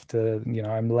 Like you have to, you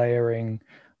know, I'm layering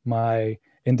my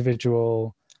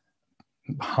individual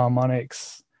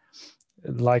harmonics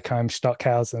like I'm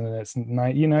Stockhausen, and it's,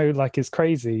 you know, like it's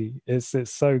crazy. It's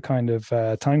so kind of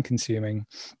time consuming.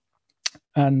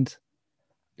 And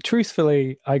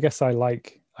truthfully, I guess I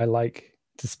like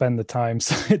to spend the time,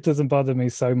 so it doesn't bother me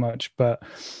so much. But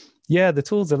yeah, the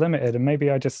tools are limited, and maybe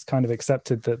I just kind of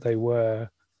accepted that they were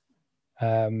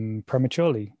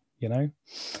prematurely, you know.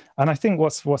 And I think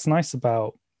what's nice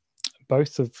about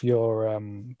both of your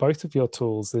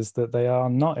tools is that they are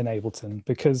not in Ableton,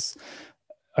 because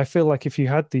I feel like if you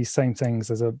had these same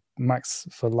things as a Max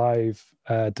for Live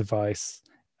device,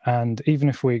 and even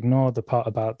if we ignore the part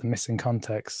about the missing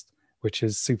context, which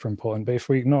is super important, but if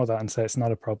we ignore that and say it's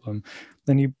not a problem,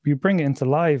 then you bring it into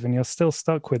Live and you're still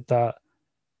stuck with that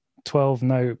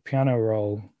 12-note piano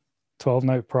roll,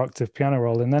 12-note per octave piano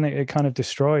roll, and then it kind of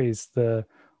destroys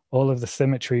all of the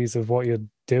symmetries of what you're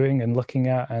doing and looking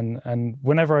at. And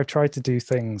whenever I've tried to do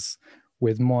things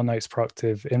with more notes per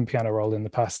octave in piano roll in the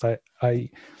past,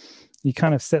 you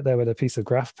kind of sit there with a piece of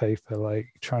graph paper, like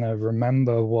trying to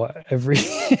remember what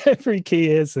every key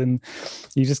is, and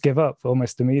you just give up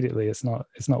almost immediately. It's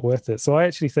not worth it. So I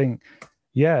actually think,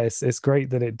 yeah, it's great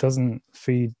that it doesn't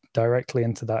feed directly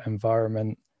into that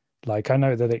environment. Like, I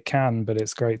know that it can, but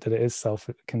it's great that it is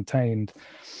self-contained.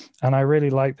 And I really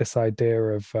like this idea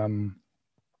of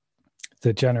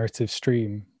the generative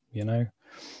stream, you know,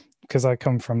 because I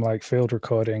come from like field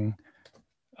recording.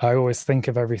 I always think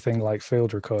of everything like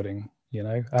field recording, you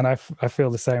know, and I feel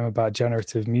the same about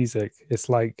generative music. It's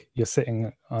like you're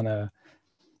sitting on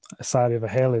side of a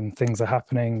hill and things are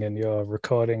happening and you're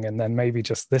recording, and then maybe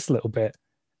just this little bit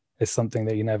is something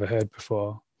that you never heard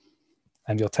before,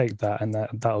 and you'll take that and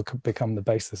that'll become the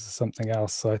basis of something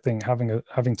else. So I think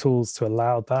having tools to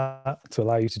allow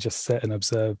you to just sit and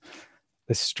observe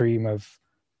this stream of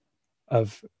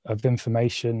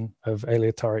information, of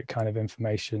aleatoric kind of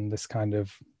information, this kind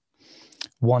of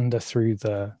wander through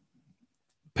the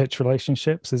pitch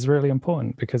relationships is really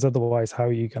important, because otherwise how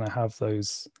are you going to have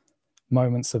those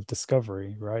moments of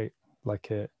discovery, right?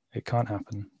 Like it can't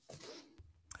happen.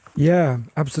 Yeah,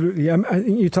 absolutely. I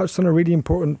think you touched on a really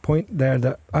important point there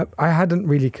that I hadn't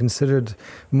really considered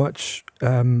much,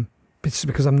 it's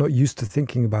because I'm not used to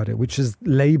thinking about it, which is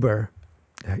labor.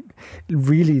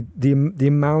 Really, the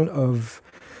amount of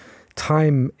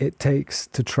time it takes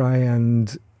to try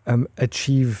and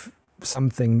achieve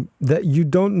something that you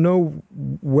don't know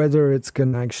whether it's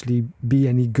going to actually be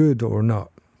any good or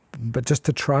not, but just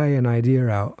to try an idea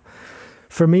out,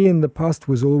 for me in the past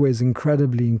was always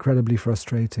incredibly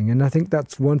frustrating. And I think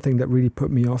that's one thing that really put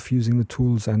me off using the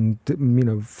tools and,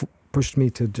 pushed me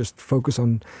to just focus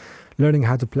on learning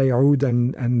how to play oud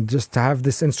and just to have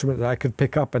this instrument that I could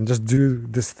pick up and just do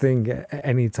this thing at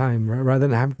any time, right? Rather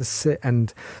than having to sit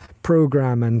and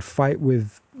program and fight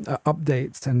with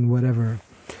updates and whatever.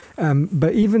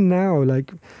 But even now,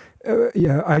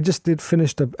 I just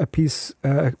finished a piece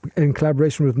in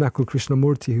collaboration with Nakul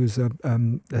Krishnamurti, who's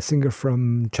a singer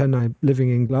from Chennai living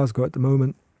in Glasgow at the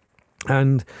moment.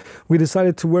 And we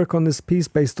decided to work on this piece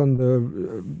based on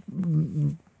the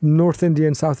North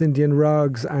Indian, South Indian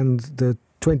rags and the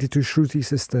 22 Shruti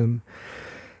system.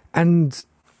 And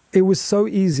it was so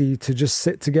easy to just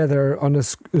sit together on a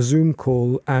Zoom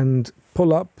call and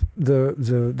pull up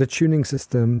the tuning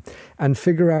system and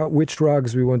figure out which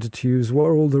rags we wanted to use, what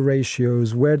are all the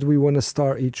ratios, where do we want to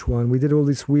start each one. We did all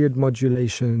these weird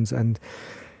modulations and,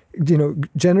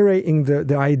 generating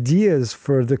the ideas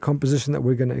for the composition that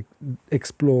we're going to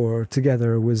explore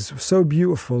together was so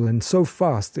beautiful and so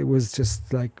fast. It was just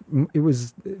it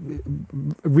was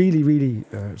really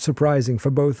surprising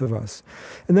for both of us.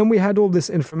 And then we had all this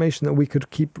information that we could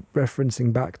keep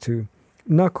referencing back to.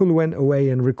 Nakul went away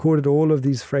and recorded all of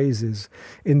these phrases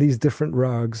in these different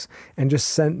rags and just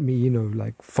sent me,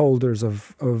 folders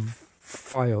of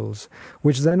files,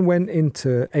 which then went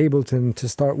into Ableton to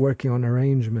start working on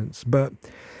arrangements. But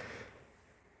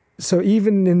so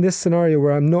even in this scenario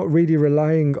where I'm not really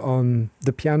relying on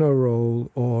the piano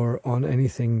roll or on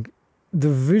anything, the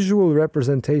visual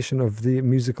representation of the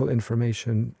musical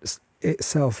information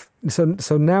itself. So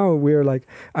now we're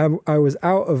I was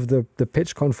out of the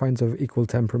pitch confines of equal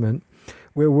temperament.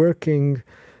 We're working,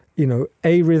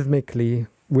 arrhythmically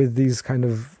with these kind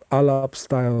of alap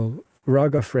style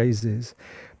raga phrases,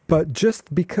 but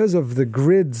just because of the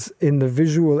grids in the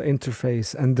visual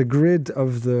interface and the grid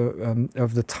of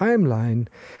the timeline,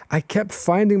 I kept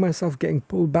finding myself getting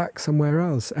pulled back somewhere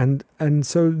else, and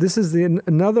so this is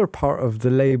another part of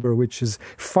the labor, which is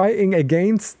fighting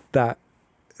against that.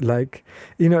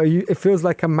 It feels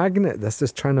like a magnet that's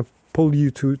just trying to pull you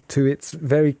to its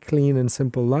very clean and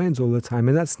simple lines all the time,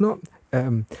 and that's not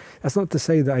to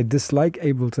say that I dislike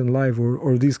Ableton Live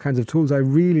or these kinds of tools. I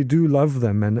really do love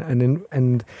them,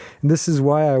 and this is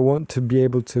why I want to be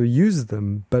able to use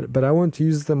them. But I want to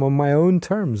use them on my own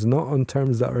terms, not on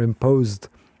terms that are imposed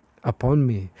upon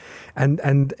me. And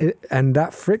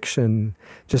that friction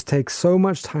just takes so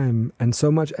much time and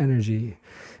so much energy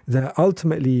that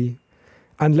ultimately,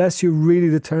 unless you're really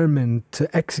determined to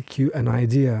execute an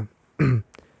idea,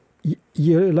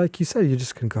 you're like you said, you're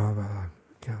just gonna go.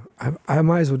 I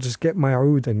might as well just get my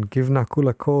oud and give Nakul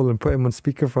a call and put him on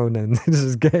speakerphone and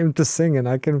just get him to sing, and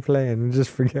I can play and just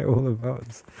forget all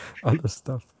about other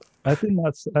stuff. I think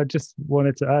I just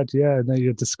wanted to add,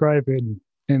 you're describing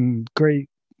in great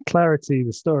clarity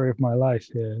the story of my life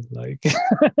here, but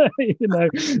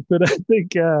I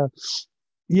think,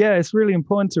 it's really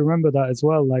important to remember that as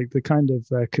well, the kind of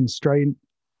constraint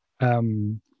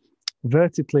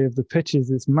vertically of the pitches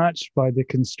is matched by the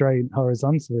constraint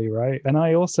horizontally, right? And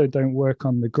I also don't work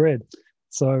on the grid,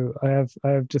 so I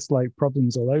have just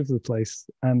problems all over the place.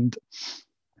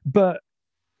 But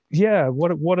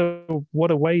what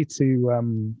a way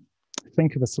to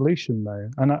think of a solution though.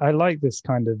 And I like this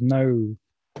kind of no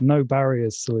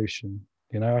barriers solution.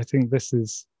 I think this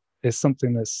is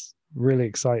something that's really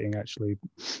exciting actually.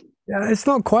 Yeah, it's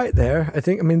not quite there. I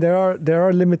think. I mean, there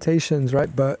are limitations,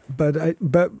 right? But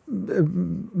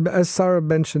as Sarah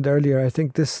mentioned earlier, I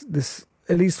think this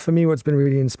at least for me, what's been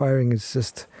really inspiring is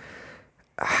just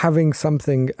having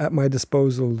something at my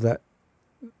disposal that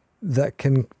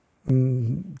can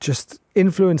just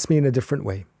influence me in a different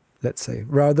way. Let's say,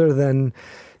 rather than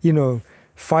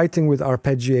fighting with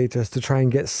arpeggiators to try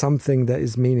and get something that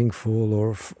is meaningful,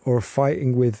 or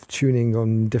fighting with tuning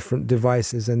on different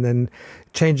devices and then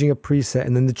changing a preset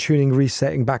and then the tuning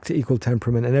resetting back to equal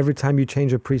temperament, and every time you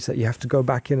change a preset you have to go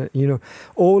back in it, you know,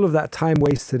 all of that time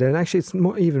wasted. And actually it's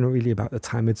not even really about the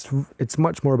time, it's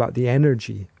much more about the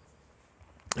energy,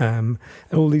 and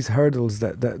all these hurdles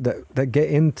that get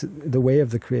into the way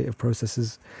of the creative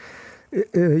processes,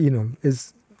 you know,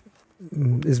 is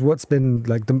what's been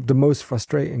like the most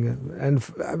frustrating. And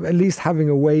at least having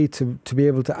a way to be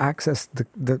able to access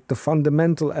the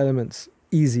fundamental elements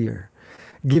easier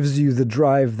gives you the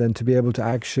drive then to be able to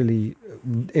actually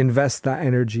invest that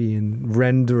energy in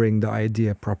rendering the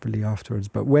idea properly afterwards.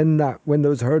 But when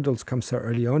those hurdles come so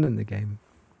early on in the game,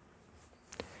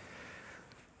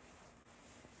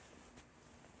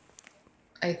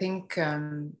 I think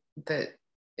that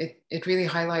it really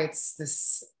highlights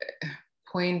this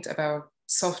point about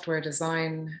software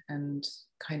design and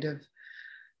kind of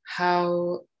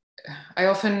how I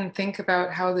often think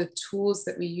about how the tools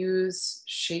that we use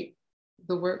shape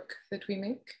the work that we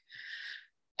make.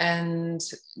 And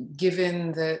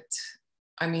given that,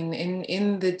 I mean,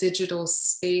 in the digital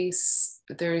space,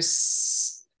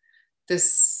 there's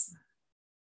this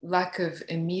lack of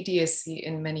immediacy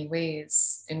in many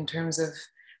ways in terms of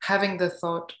having the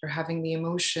thought or having the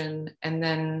emotion, and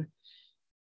then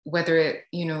whether it,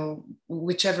 you know,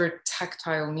 whichever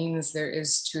tactile means there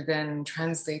is to then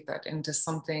translate that into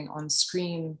something on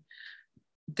screen,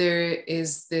 there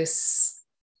is this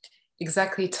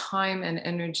exactly time and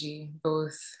energy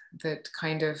both that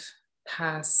kind of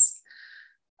pass.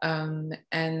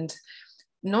 And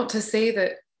not to say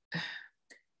that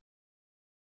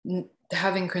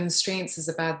having constraints is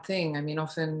a bad thing. I mean,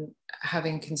 often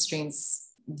having constraints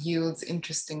yields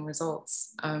interesting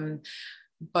results.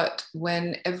 But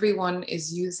when everyone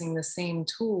is using the same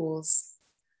tools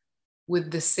with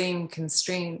the same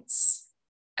constraints,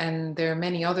 and there are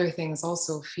many other things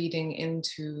also feeding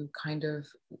into kind of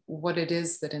what it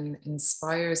is that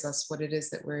inspires us, what it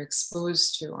is that we're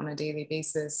exposed to on a daily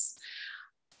basis,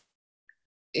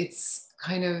 it's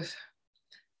kind of,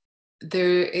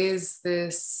 there is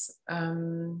this,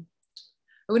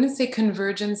 I wouldn't say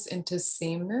convergence into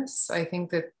sameness. I think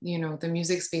that, you know, the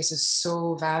music space is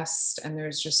so vast and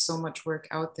there's just so much work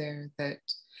out there that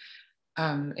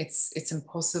it's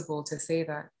impossible to say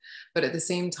that. But at the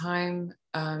same time,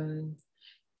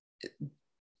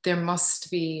 there must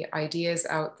be ideas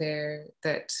out there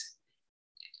that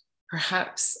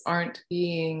perhaps aren't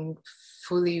being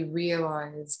fully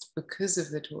realized because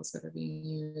of the tools that are being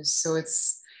used. So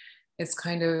it's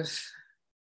kind of,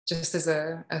 just as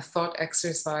a thought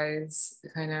exercise,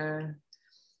 kind of,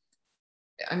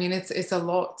 I mean, it's a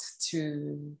lot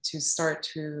to start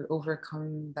to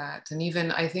overcome that. And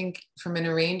even I think from an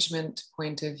arrangement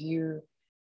point of view,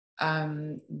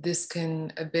 this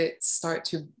can a bit start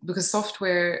to, because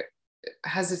software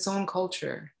has its own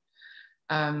culture.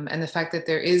 And the fact that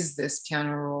there is this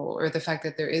piano roll, or the fact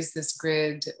that there is this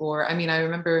grid, or, I mean, I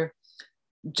remember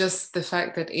just the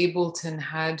fact that Ableton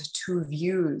had 2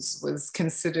 views was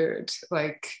considered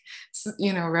like,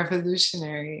 you know,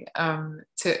 revolutionary,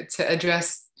 to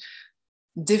address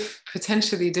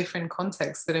potentially different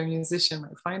contexts that a musician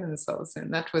might find themselves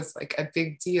in. That was like a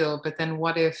big deal. But then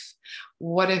what if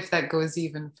that goes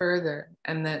even further,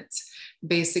 and that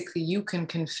basically you can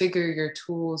configure your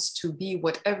tools to be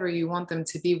whatever you want them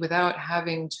to be without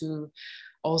having to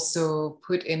also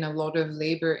put in a lot of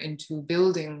labor into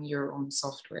building your own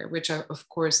software, which of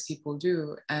course people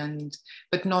do,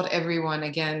 but not everyone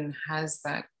again has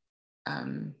that,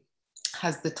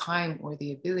 has the time or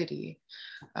the ability.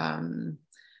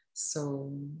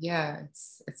 So yeah,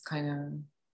 it's kind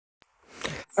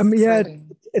of, yeah,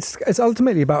 it's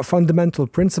ultimately about fundamental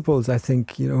principles. I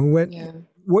think, you know,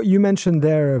 what you mentioned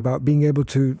there about being able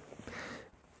to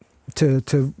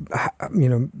you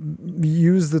know,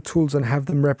 use the tools and have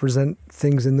them represent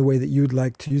things in the way that you'd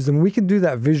like to use them. We can do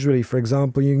that visually. For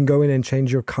example, you can go in and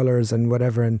change your colors and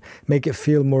whatever and make it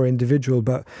feel more individual.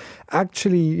 But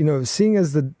actually, you know, seeing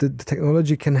as the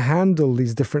technology can handle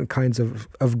these different kinds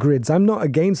of grids, I'm not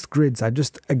against grids. I'm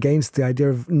just against the idea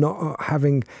of not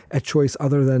having a choice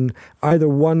other than either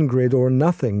one grid or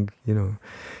nothing, you know.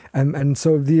 And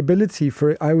so the ability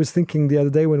for, I was thinking the other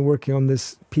day when working on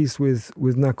this piece with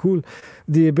Nakul,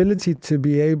 the ability to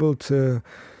be able to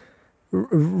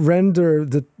render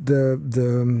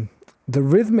the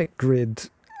rhythmic grid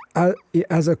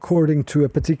as according to a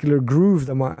particular groove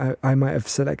that I might have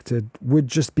selected would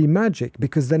just be magic,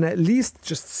 because then at least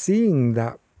just seeing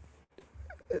that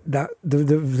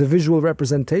the visual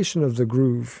representation of the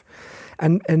groove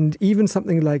And even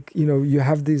something like, you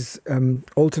have these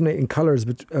alternating colors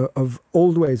of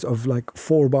old ways of like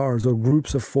 4 bars or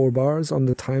groups of 4 bars on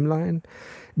the timeline.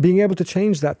 Being able to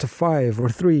change that to 5 or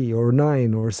 3 or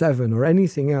 9 or 7 or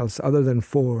anything else other than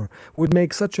 4 would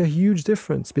make such a huge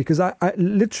difference. Because I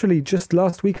literally just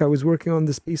last week I was working on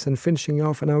this piece and finishing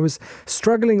off, and I was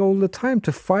struggling all the time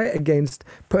to fight against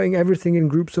putting everything in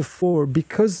groups of 4,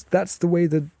 because that's the way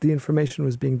that the information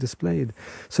was being displayed.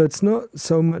 So it's not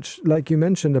so much like you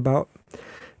mentioned about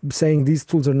saying these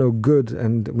tools are no good,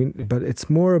 but it's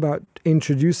more about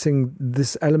introducing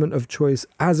this element of choice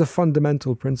as a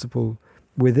fundamental principle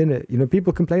within it.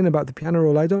 People complain about the piano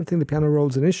roll. I don't think the piano roll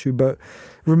is an issue, but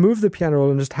remove the piano roll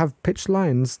and just have pitch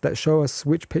lines that show us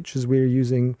which pitches we're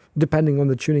using depending on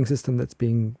the tuning system that's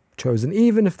being chosen,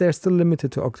 even if they're still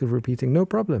limited to octave repeating, no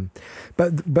problem.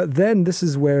 But then this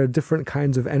is where different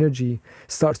kinds of energy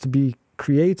starts to be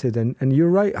created, and you're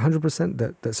right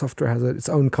 100% that software has its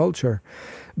own culture,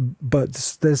 but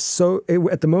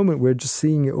at the moment we're just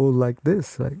seeing it all like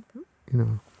this, that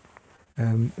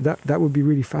would be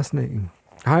really fascinating.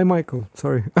 Hi, Michael.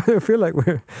 Sorry. I feel like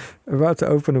we're about to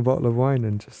open a bottle of wine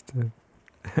and just...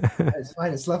 It's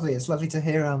fine. It's lovely. It's lovely to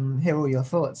hear all your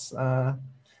thoughts.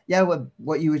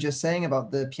 What you were just saying about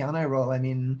the piano roll. I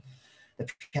mean, the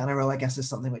piano roll, I guess, is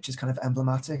something which is kind of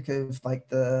emblematic of like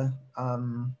the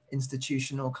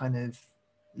institutional kind of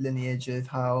lineage of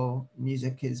how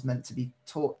music is meant to be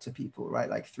taught to people, right?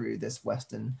 Like through this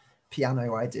Western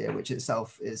piano idea, which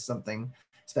itself is something,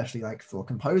 especially like for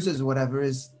composers or whatever,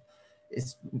 is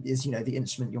the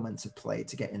instrument you're meant to play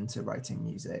to get into writing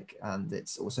music. And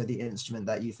it's also the instrument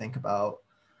that you think about,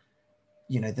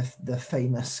 the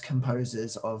famous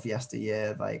composers of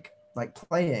yesteryear like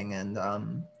playing. And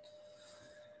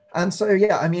so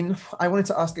I mean, I wanted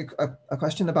to ask a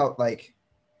question about like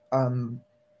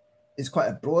it's quite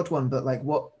a broad one, but like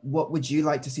what would you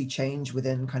like to see change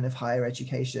within kind of higher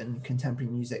education, contemporary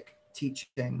music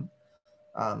teaching,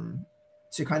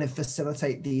 to kind of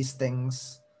facilitate these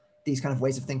things, these kind of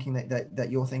ways of thinking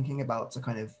that you're thinking about, to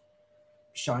kind of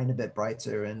shine a bit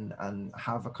brighter and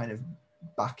have a kind of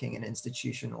backing,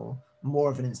 more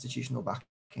of an institutional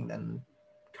backing than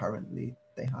currently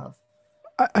they have?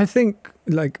 I think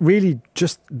like really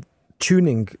just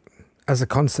tuning as a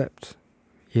concept,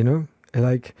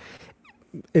 like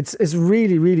it's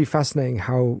really, really fascinating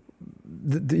how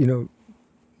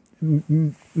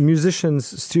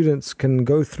musicians, students can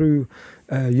go through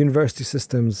university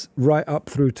systems right up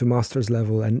through to master's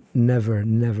level and never,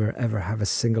 ever have a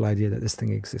single idea that this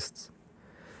thing exists.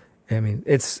 I mean,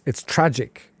 it's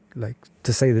tragic, like,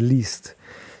 to say the least.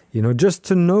 Just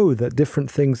to know that different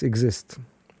things exist,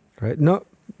 right? Not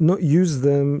use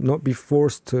them, not be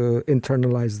forced to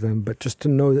internalize them, but just to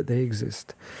know that they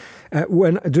exist.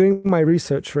 When doing my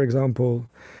research, for example,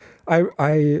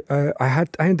 I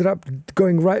ended up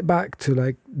going right back to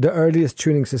like the earliest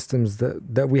tuning systems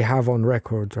that we have on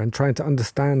record, and trying to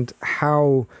understand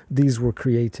how these were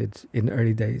created in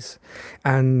early days.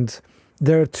 And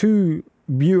there are 2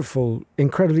 beautiful,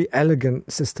 incredibly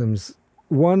elegant systems.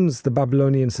 One's the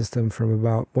Babylonian system from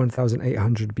about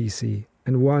 1800 BC,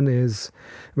 and one is,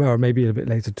 or maybe a bit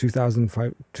later,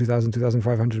 2500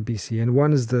 BC, and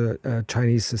one is the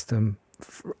Chinese system,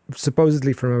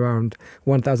 supposedly from around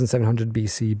 1700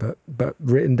 BC, but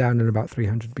written down in about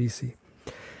 300 BC.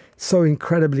 So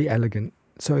incredibly elegant,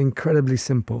 so incredibly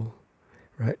simple,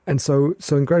 right? And so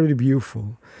incredibly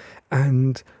beautiful.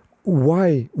 And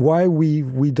why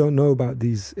we don't know about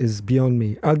these is beyond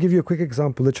me. I'll give you a quick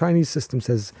example. The Chinese system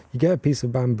says you get a piece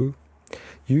of bamboo,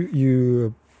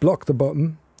 you block the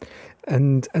bottom,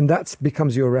 and that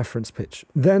becomes your reference pitch.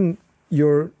 Then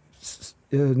your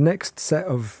next set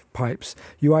of pipes,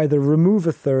 you either remove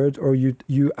a third or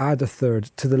you add a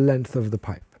third to the length of the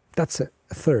pipe. That's it,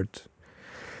 a third.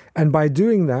 And by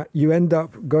doing that, you end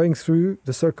up going through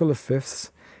the circle of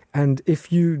fifths. And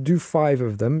if you do 5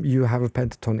 of them, you have a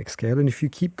pentatonic scale. And if you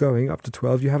keep going up to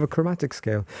 12, you have a chromatic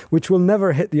scale, which will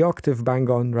never hit the octave bang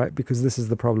on, right? Because this is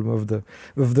the problem of the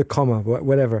comma,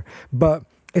 whatever. But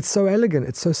it's so elegant,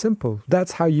 it's so simple.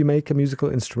 That's how you make a musical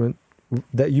instrument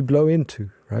that you blow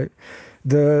into, right?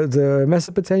 The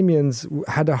Mesopotamians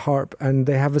had a harp, and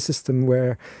they have a system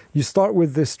where you start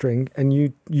with this string and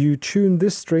you tune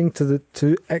this string to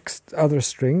X other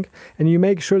string, and you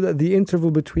make sure that the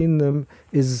interval between them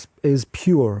is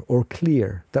pure or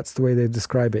clear. That's the way they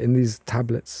describe it in these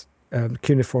tablets,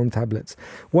 cuneiform tablets.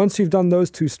 Once you've done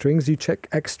those 2 strings, you check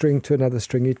X string to another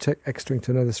string, you check X string to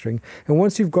another string. And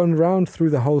once you've gone round through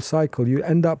the whole cycle, you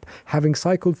end up having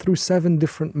cycled through 7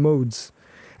 different modes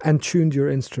and tuned your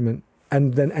instrument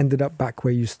and then ended up back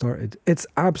where you started. It's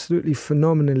absolutely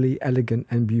phenomenally elegant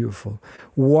and beautiful.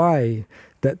 Why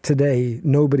that today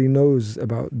nobody knows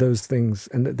about those things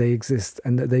and that they exist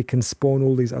and that they can spawn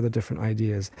all these other different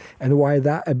ideas, and why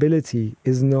that ability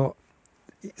is not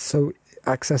so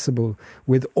accessible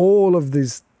with all of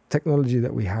this technology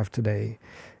that we have today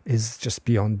is just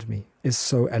beyond me. It's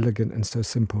so elegant and so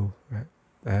simple, right?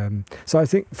 So I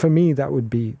think for me that would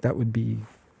be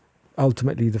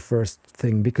ultimately the first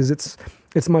thing, because it's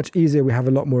much easier. We have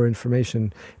a lot more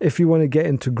information. If you want to get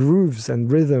into grooves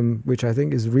and rhythm, which I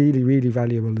think is really, really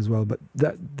valuable as well, but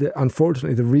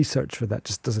unfortunately the research for that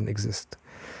just doesn't exist.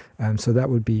 So that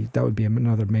would be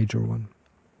another major one.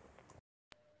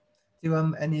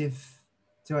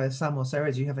 Do Sam or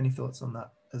Sarah, do you have any thoughts on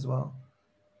that as well?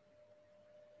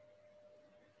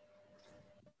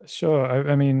 Sure.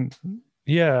 I mean,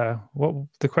 yeah. What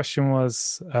the question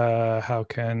was, how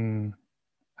can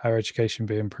higher education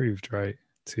be improved, right,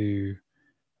 to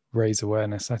raise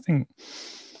awareness? I think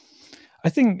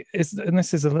it's, and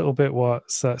this is a little bit what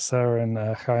Sarah and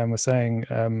Khyam were saying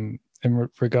in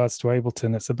regards to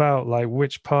Ableton. It's about like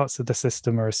which parts of the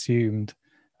system are assumed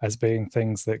as being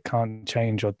things that can't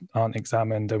change or aren't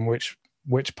examined, and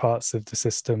which parts of the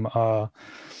system are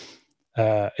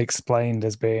explained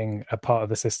as being a part of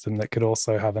the system that could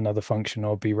also have another function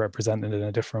or be represented in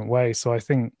a different way. So I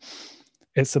think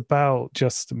it's about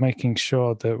just making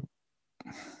sure that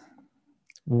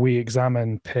we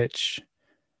examine pitch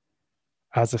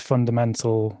as a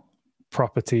fundamental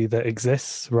property that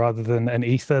exists rather than an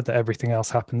ether that everything else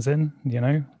happens in, you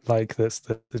know, like that's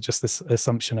just this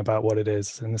assumption about what it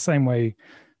is. In the same way,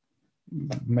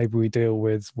 maybe we deal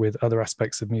with other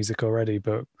aspects of music already,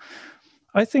 but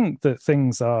I think that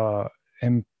things are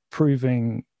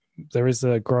improving. There is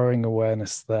a growing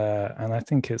awareness there. And I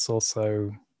think it's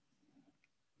also,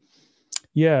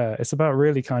 yeah, it's about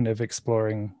really kind of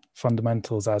exploring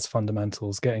fundamentals as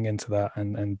fundamentals, getting into that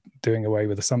and doing away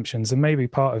with assumptions. And maybe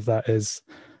part of that is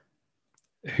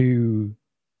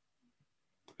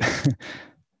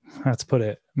how to put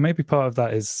it, maybe part of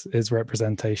that is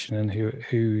representation and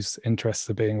whose interests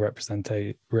are being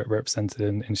represented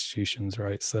in institutions,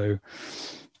 right? So,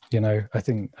 you know, I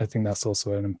think that's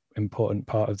also an important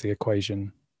part of the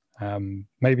equation.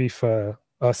 Maybe for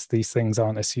us, these things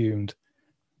aren't assumed,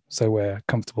 so we're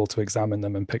comfortable to examine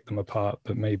them and pick them apart,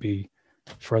 but maybe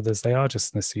for others, they are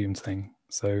just an assumed thing.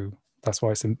 So that's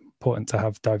why it's important to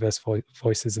have diverse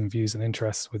voices and views and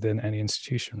interests within any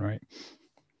institution, right?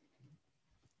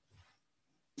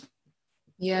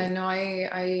 Yeah, no,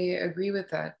 I agree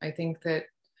with that. I think that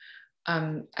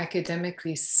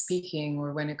academically speaking,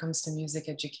 or when it comes to music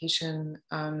education,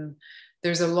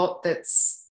 there's a lot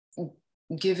that's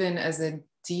given as a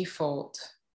default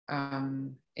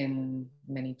in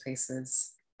many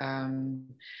places.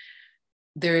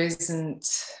 There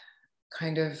isn't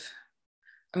kind of,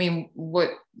 I mean,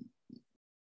 what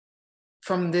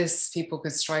from this people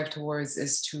could strive towards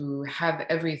is to have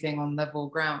everything on level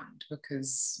ground,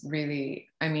 because really,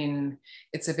 I mean,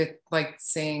 it's a bit like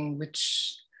saying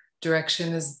which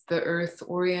direction is the earth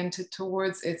oriented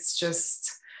towards. It's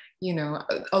just, you know,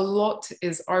 a lot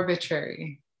is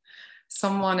arbitrary.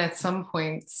 Someone at some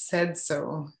point said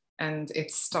so and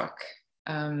it's stuck.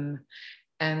 And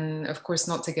of course,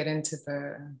 not to get into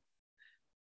the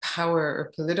power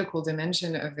or political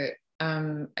dimension of it,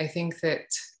 I think that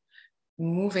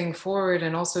moving forward,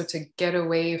 and also to get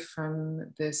away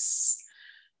from this,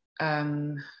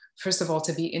 first of all,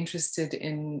 to be interested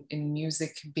in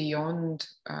music beyond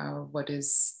what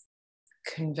is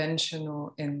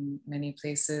conventional in many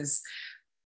places,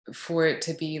 for it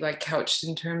to be like couched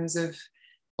in terms of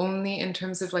only in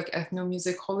terms of like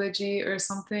ethnomusicology or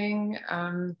something.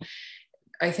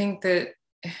 I think that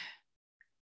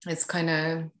it's kind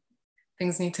of,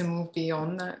 things need to move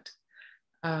beyond that.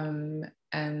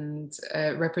 And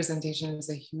representation is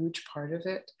a huge part of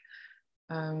it,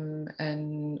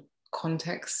 and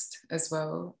context as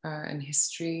well, and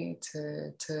history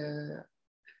to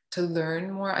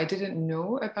learn more. I didn't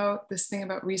know about this thing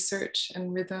about research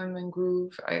and rhythm and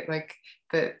groove. I like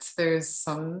that there's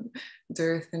some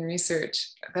dearth in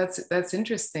research. That's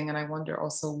interesting, and I wonder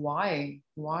also why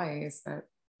is that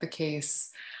the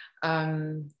case?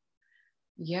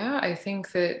 Yeah, I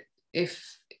think that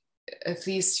if at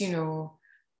least, you know,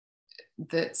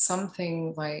 that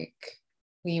something like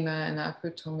Leimma and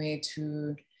Apotome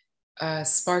to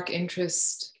spark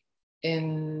interest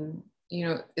in, you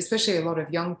know, especially a lot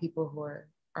of young people who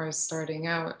are starting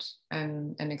out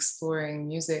and exploring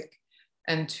music,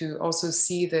 and to also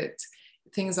see that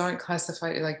things aren't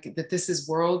classified like that. This is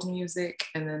world music,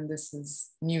 and then this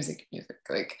is music.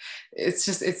 Like it's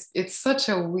just it's such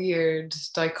a weird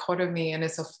dichotomy, and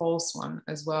it's a false one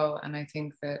as well. And I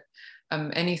think that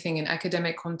anything in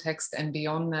academic context and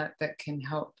beyond that that can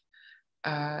help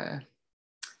kind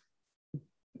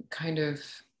of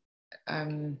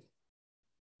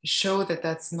show that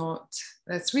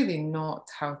that's really not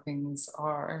how things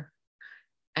are,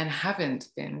 and haven't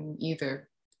been either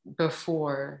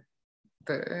before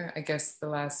I guess the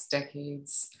last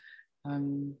decades.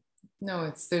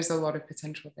 No, there's a lot of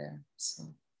potential there. So.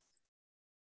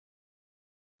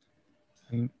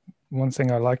 And one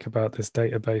thing I like about this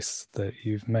database that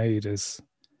you've made is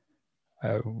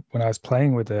when I was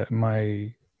playing with it,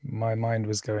 my mind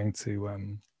was going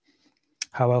to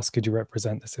how else could you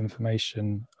represent this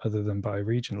information other than by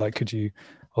region? Like, could you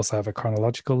also have a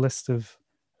chronological list of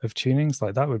tunings?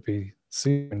 Like, that would be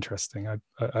super interesting.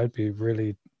 I'd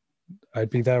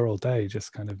be there all day,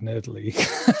 just kind of nerdily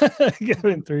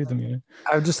going through them. You know?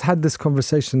 I just had this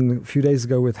conversation a few days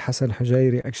ago with Hassan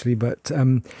Hajairi, actually, but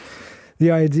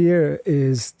the idea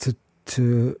is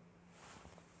to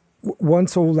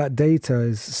once all that data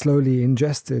is slowly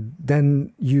ingested,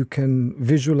 then you can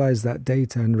visualize that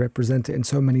data and represent it in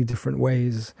so many different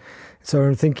ways. So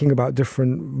I'm thinking about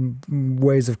different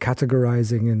ways of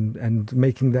categorizing and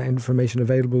making that information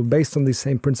available based on these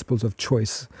same principles of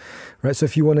choice, right? So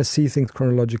if you want to see things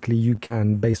chronologically, you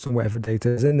can, based on whatever data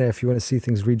is in there. If you want to see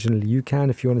things regionally, you can.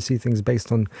 If you want to see things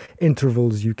based on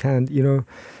intervals, you can. You know,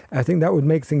 I think that would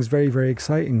make things very, very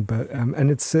exciting. But and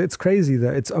it's crazy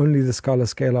that it's only the Scala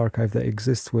Scale archive that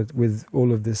exists with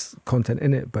all of this content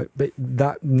in it, but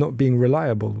that not being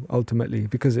reliable ultimately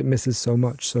because it misses so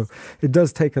much. So it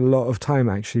does take a lot of time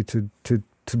actually to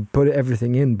put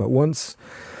everything in. But once,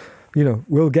 you know,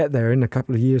 we'll get there in a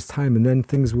couple of years' time, and then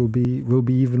things will be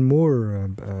even more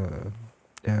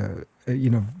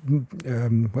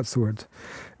what's the word,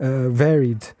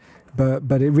 varied.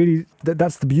 But it really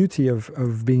that's the beauty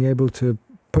of being able to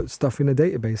put stuff in a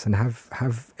database and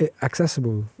have it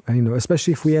accessible. And, you know,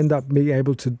 especially if we end up being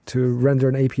able to render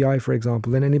an API, for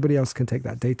example, then anybody else can take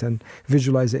that data and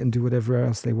visualize it and do whatever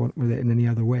else they want with it in any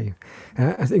other way.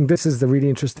 And I think this is the really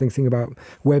interesting thing about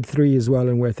Web3 as well,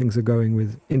 and where things are going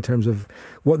with in terms of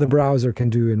what the browser can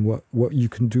do and what you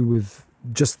can do with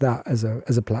just that as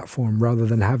a platform, rather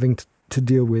than having to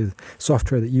deal with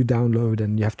software that you download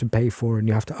and you have to pay for and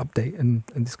you have to update and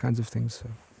these kinds of things. So.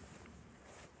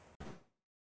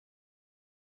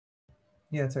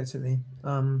 Yeah, totally.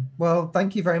 Well,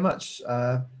 thank you very much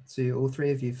to all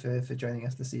three of you for joining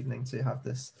us this evening to have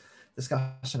this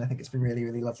discussion. I think it's been really,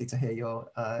 really lovely to hear your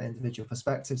individual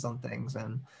perspectives on things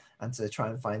and to try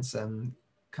and find some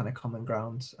kind of common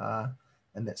ground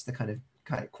amidst the kind of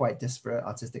quite disparate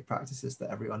artistic practices that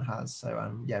everyone has. So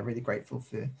I'm really grateful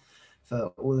for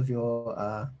all of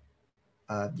your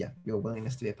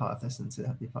willingness to be a part of this and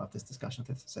to be part of this discussion.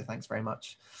 So thanks very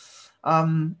much.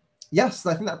 Yes,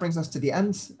 I think that brings us to the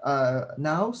end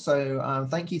now. So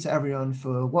thank you to everyone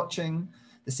for watching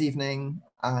this evening,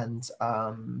 and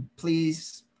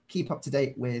please keep up to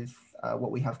date with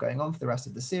what we have going on for the rest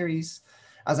of the series.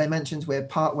 As I mentioned, we're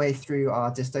partway through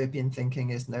our dystopian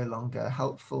thinking is no longer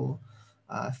helpful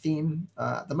theme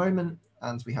at the moment,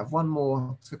 and we have one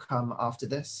more to come after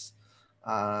this.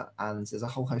 And there's a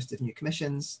whole host of new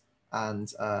commissions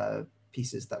and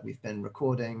pieces that we've been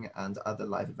recording and other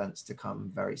live events to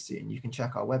come very soon. You can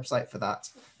check our website for that,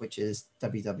 which is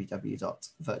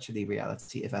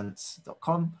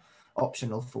www.virtuallyrealityevents.com,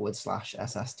 optional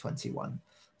 /SS21.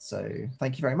 So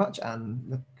thank you very much,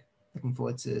 and looking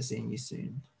forward to seeing you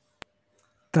soon.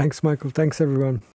 Thanks, Michael. Thanks, everyone.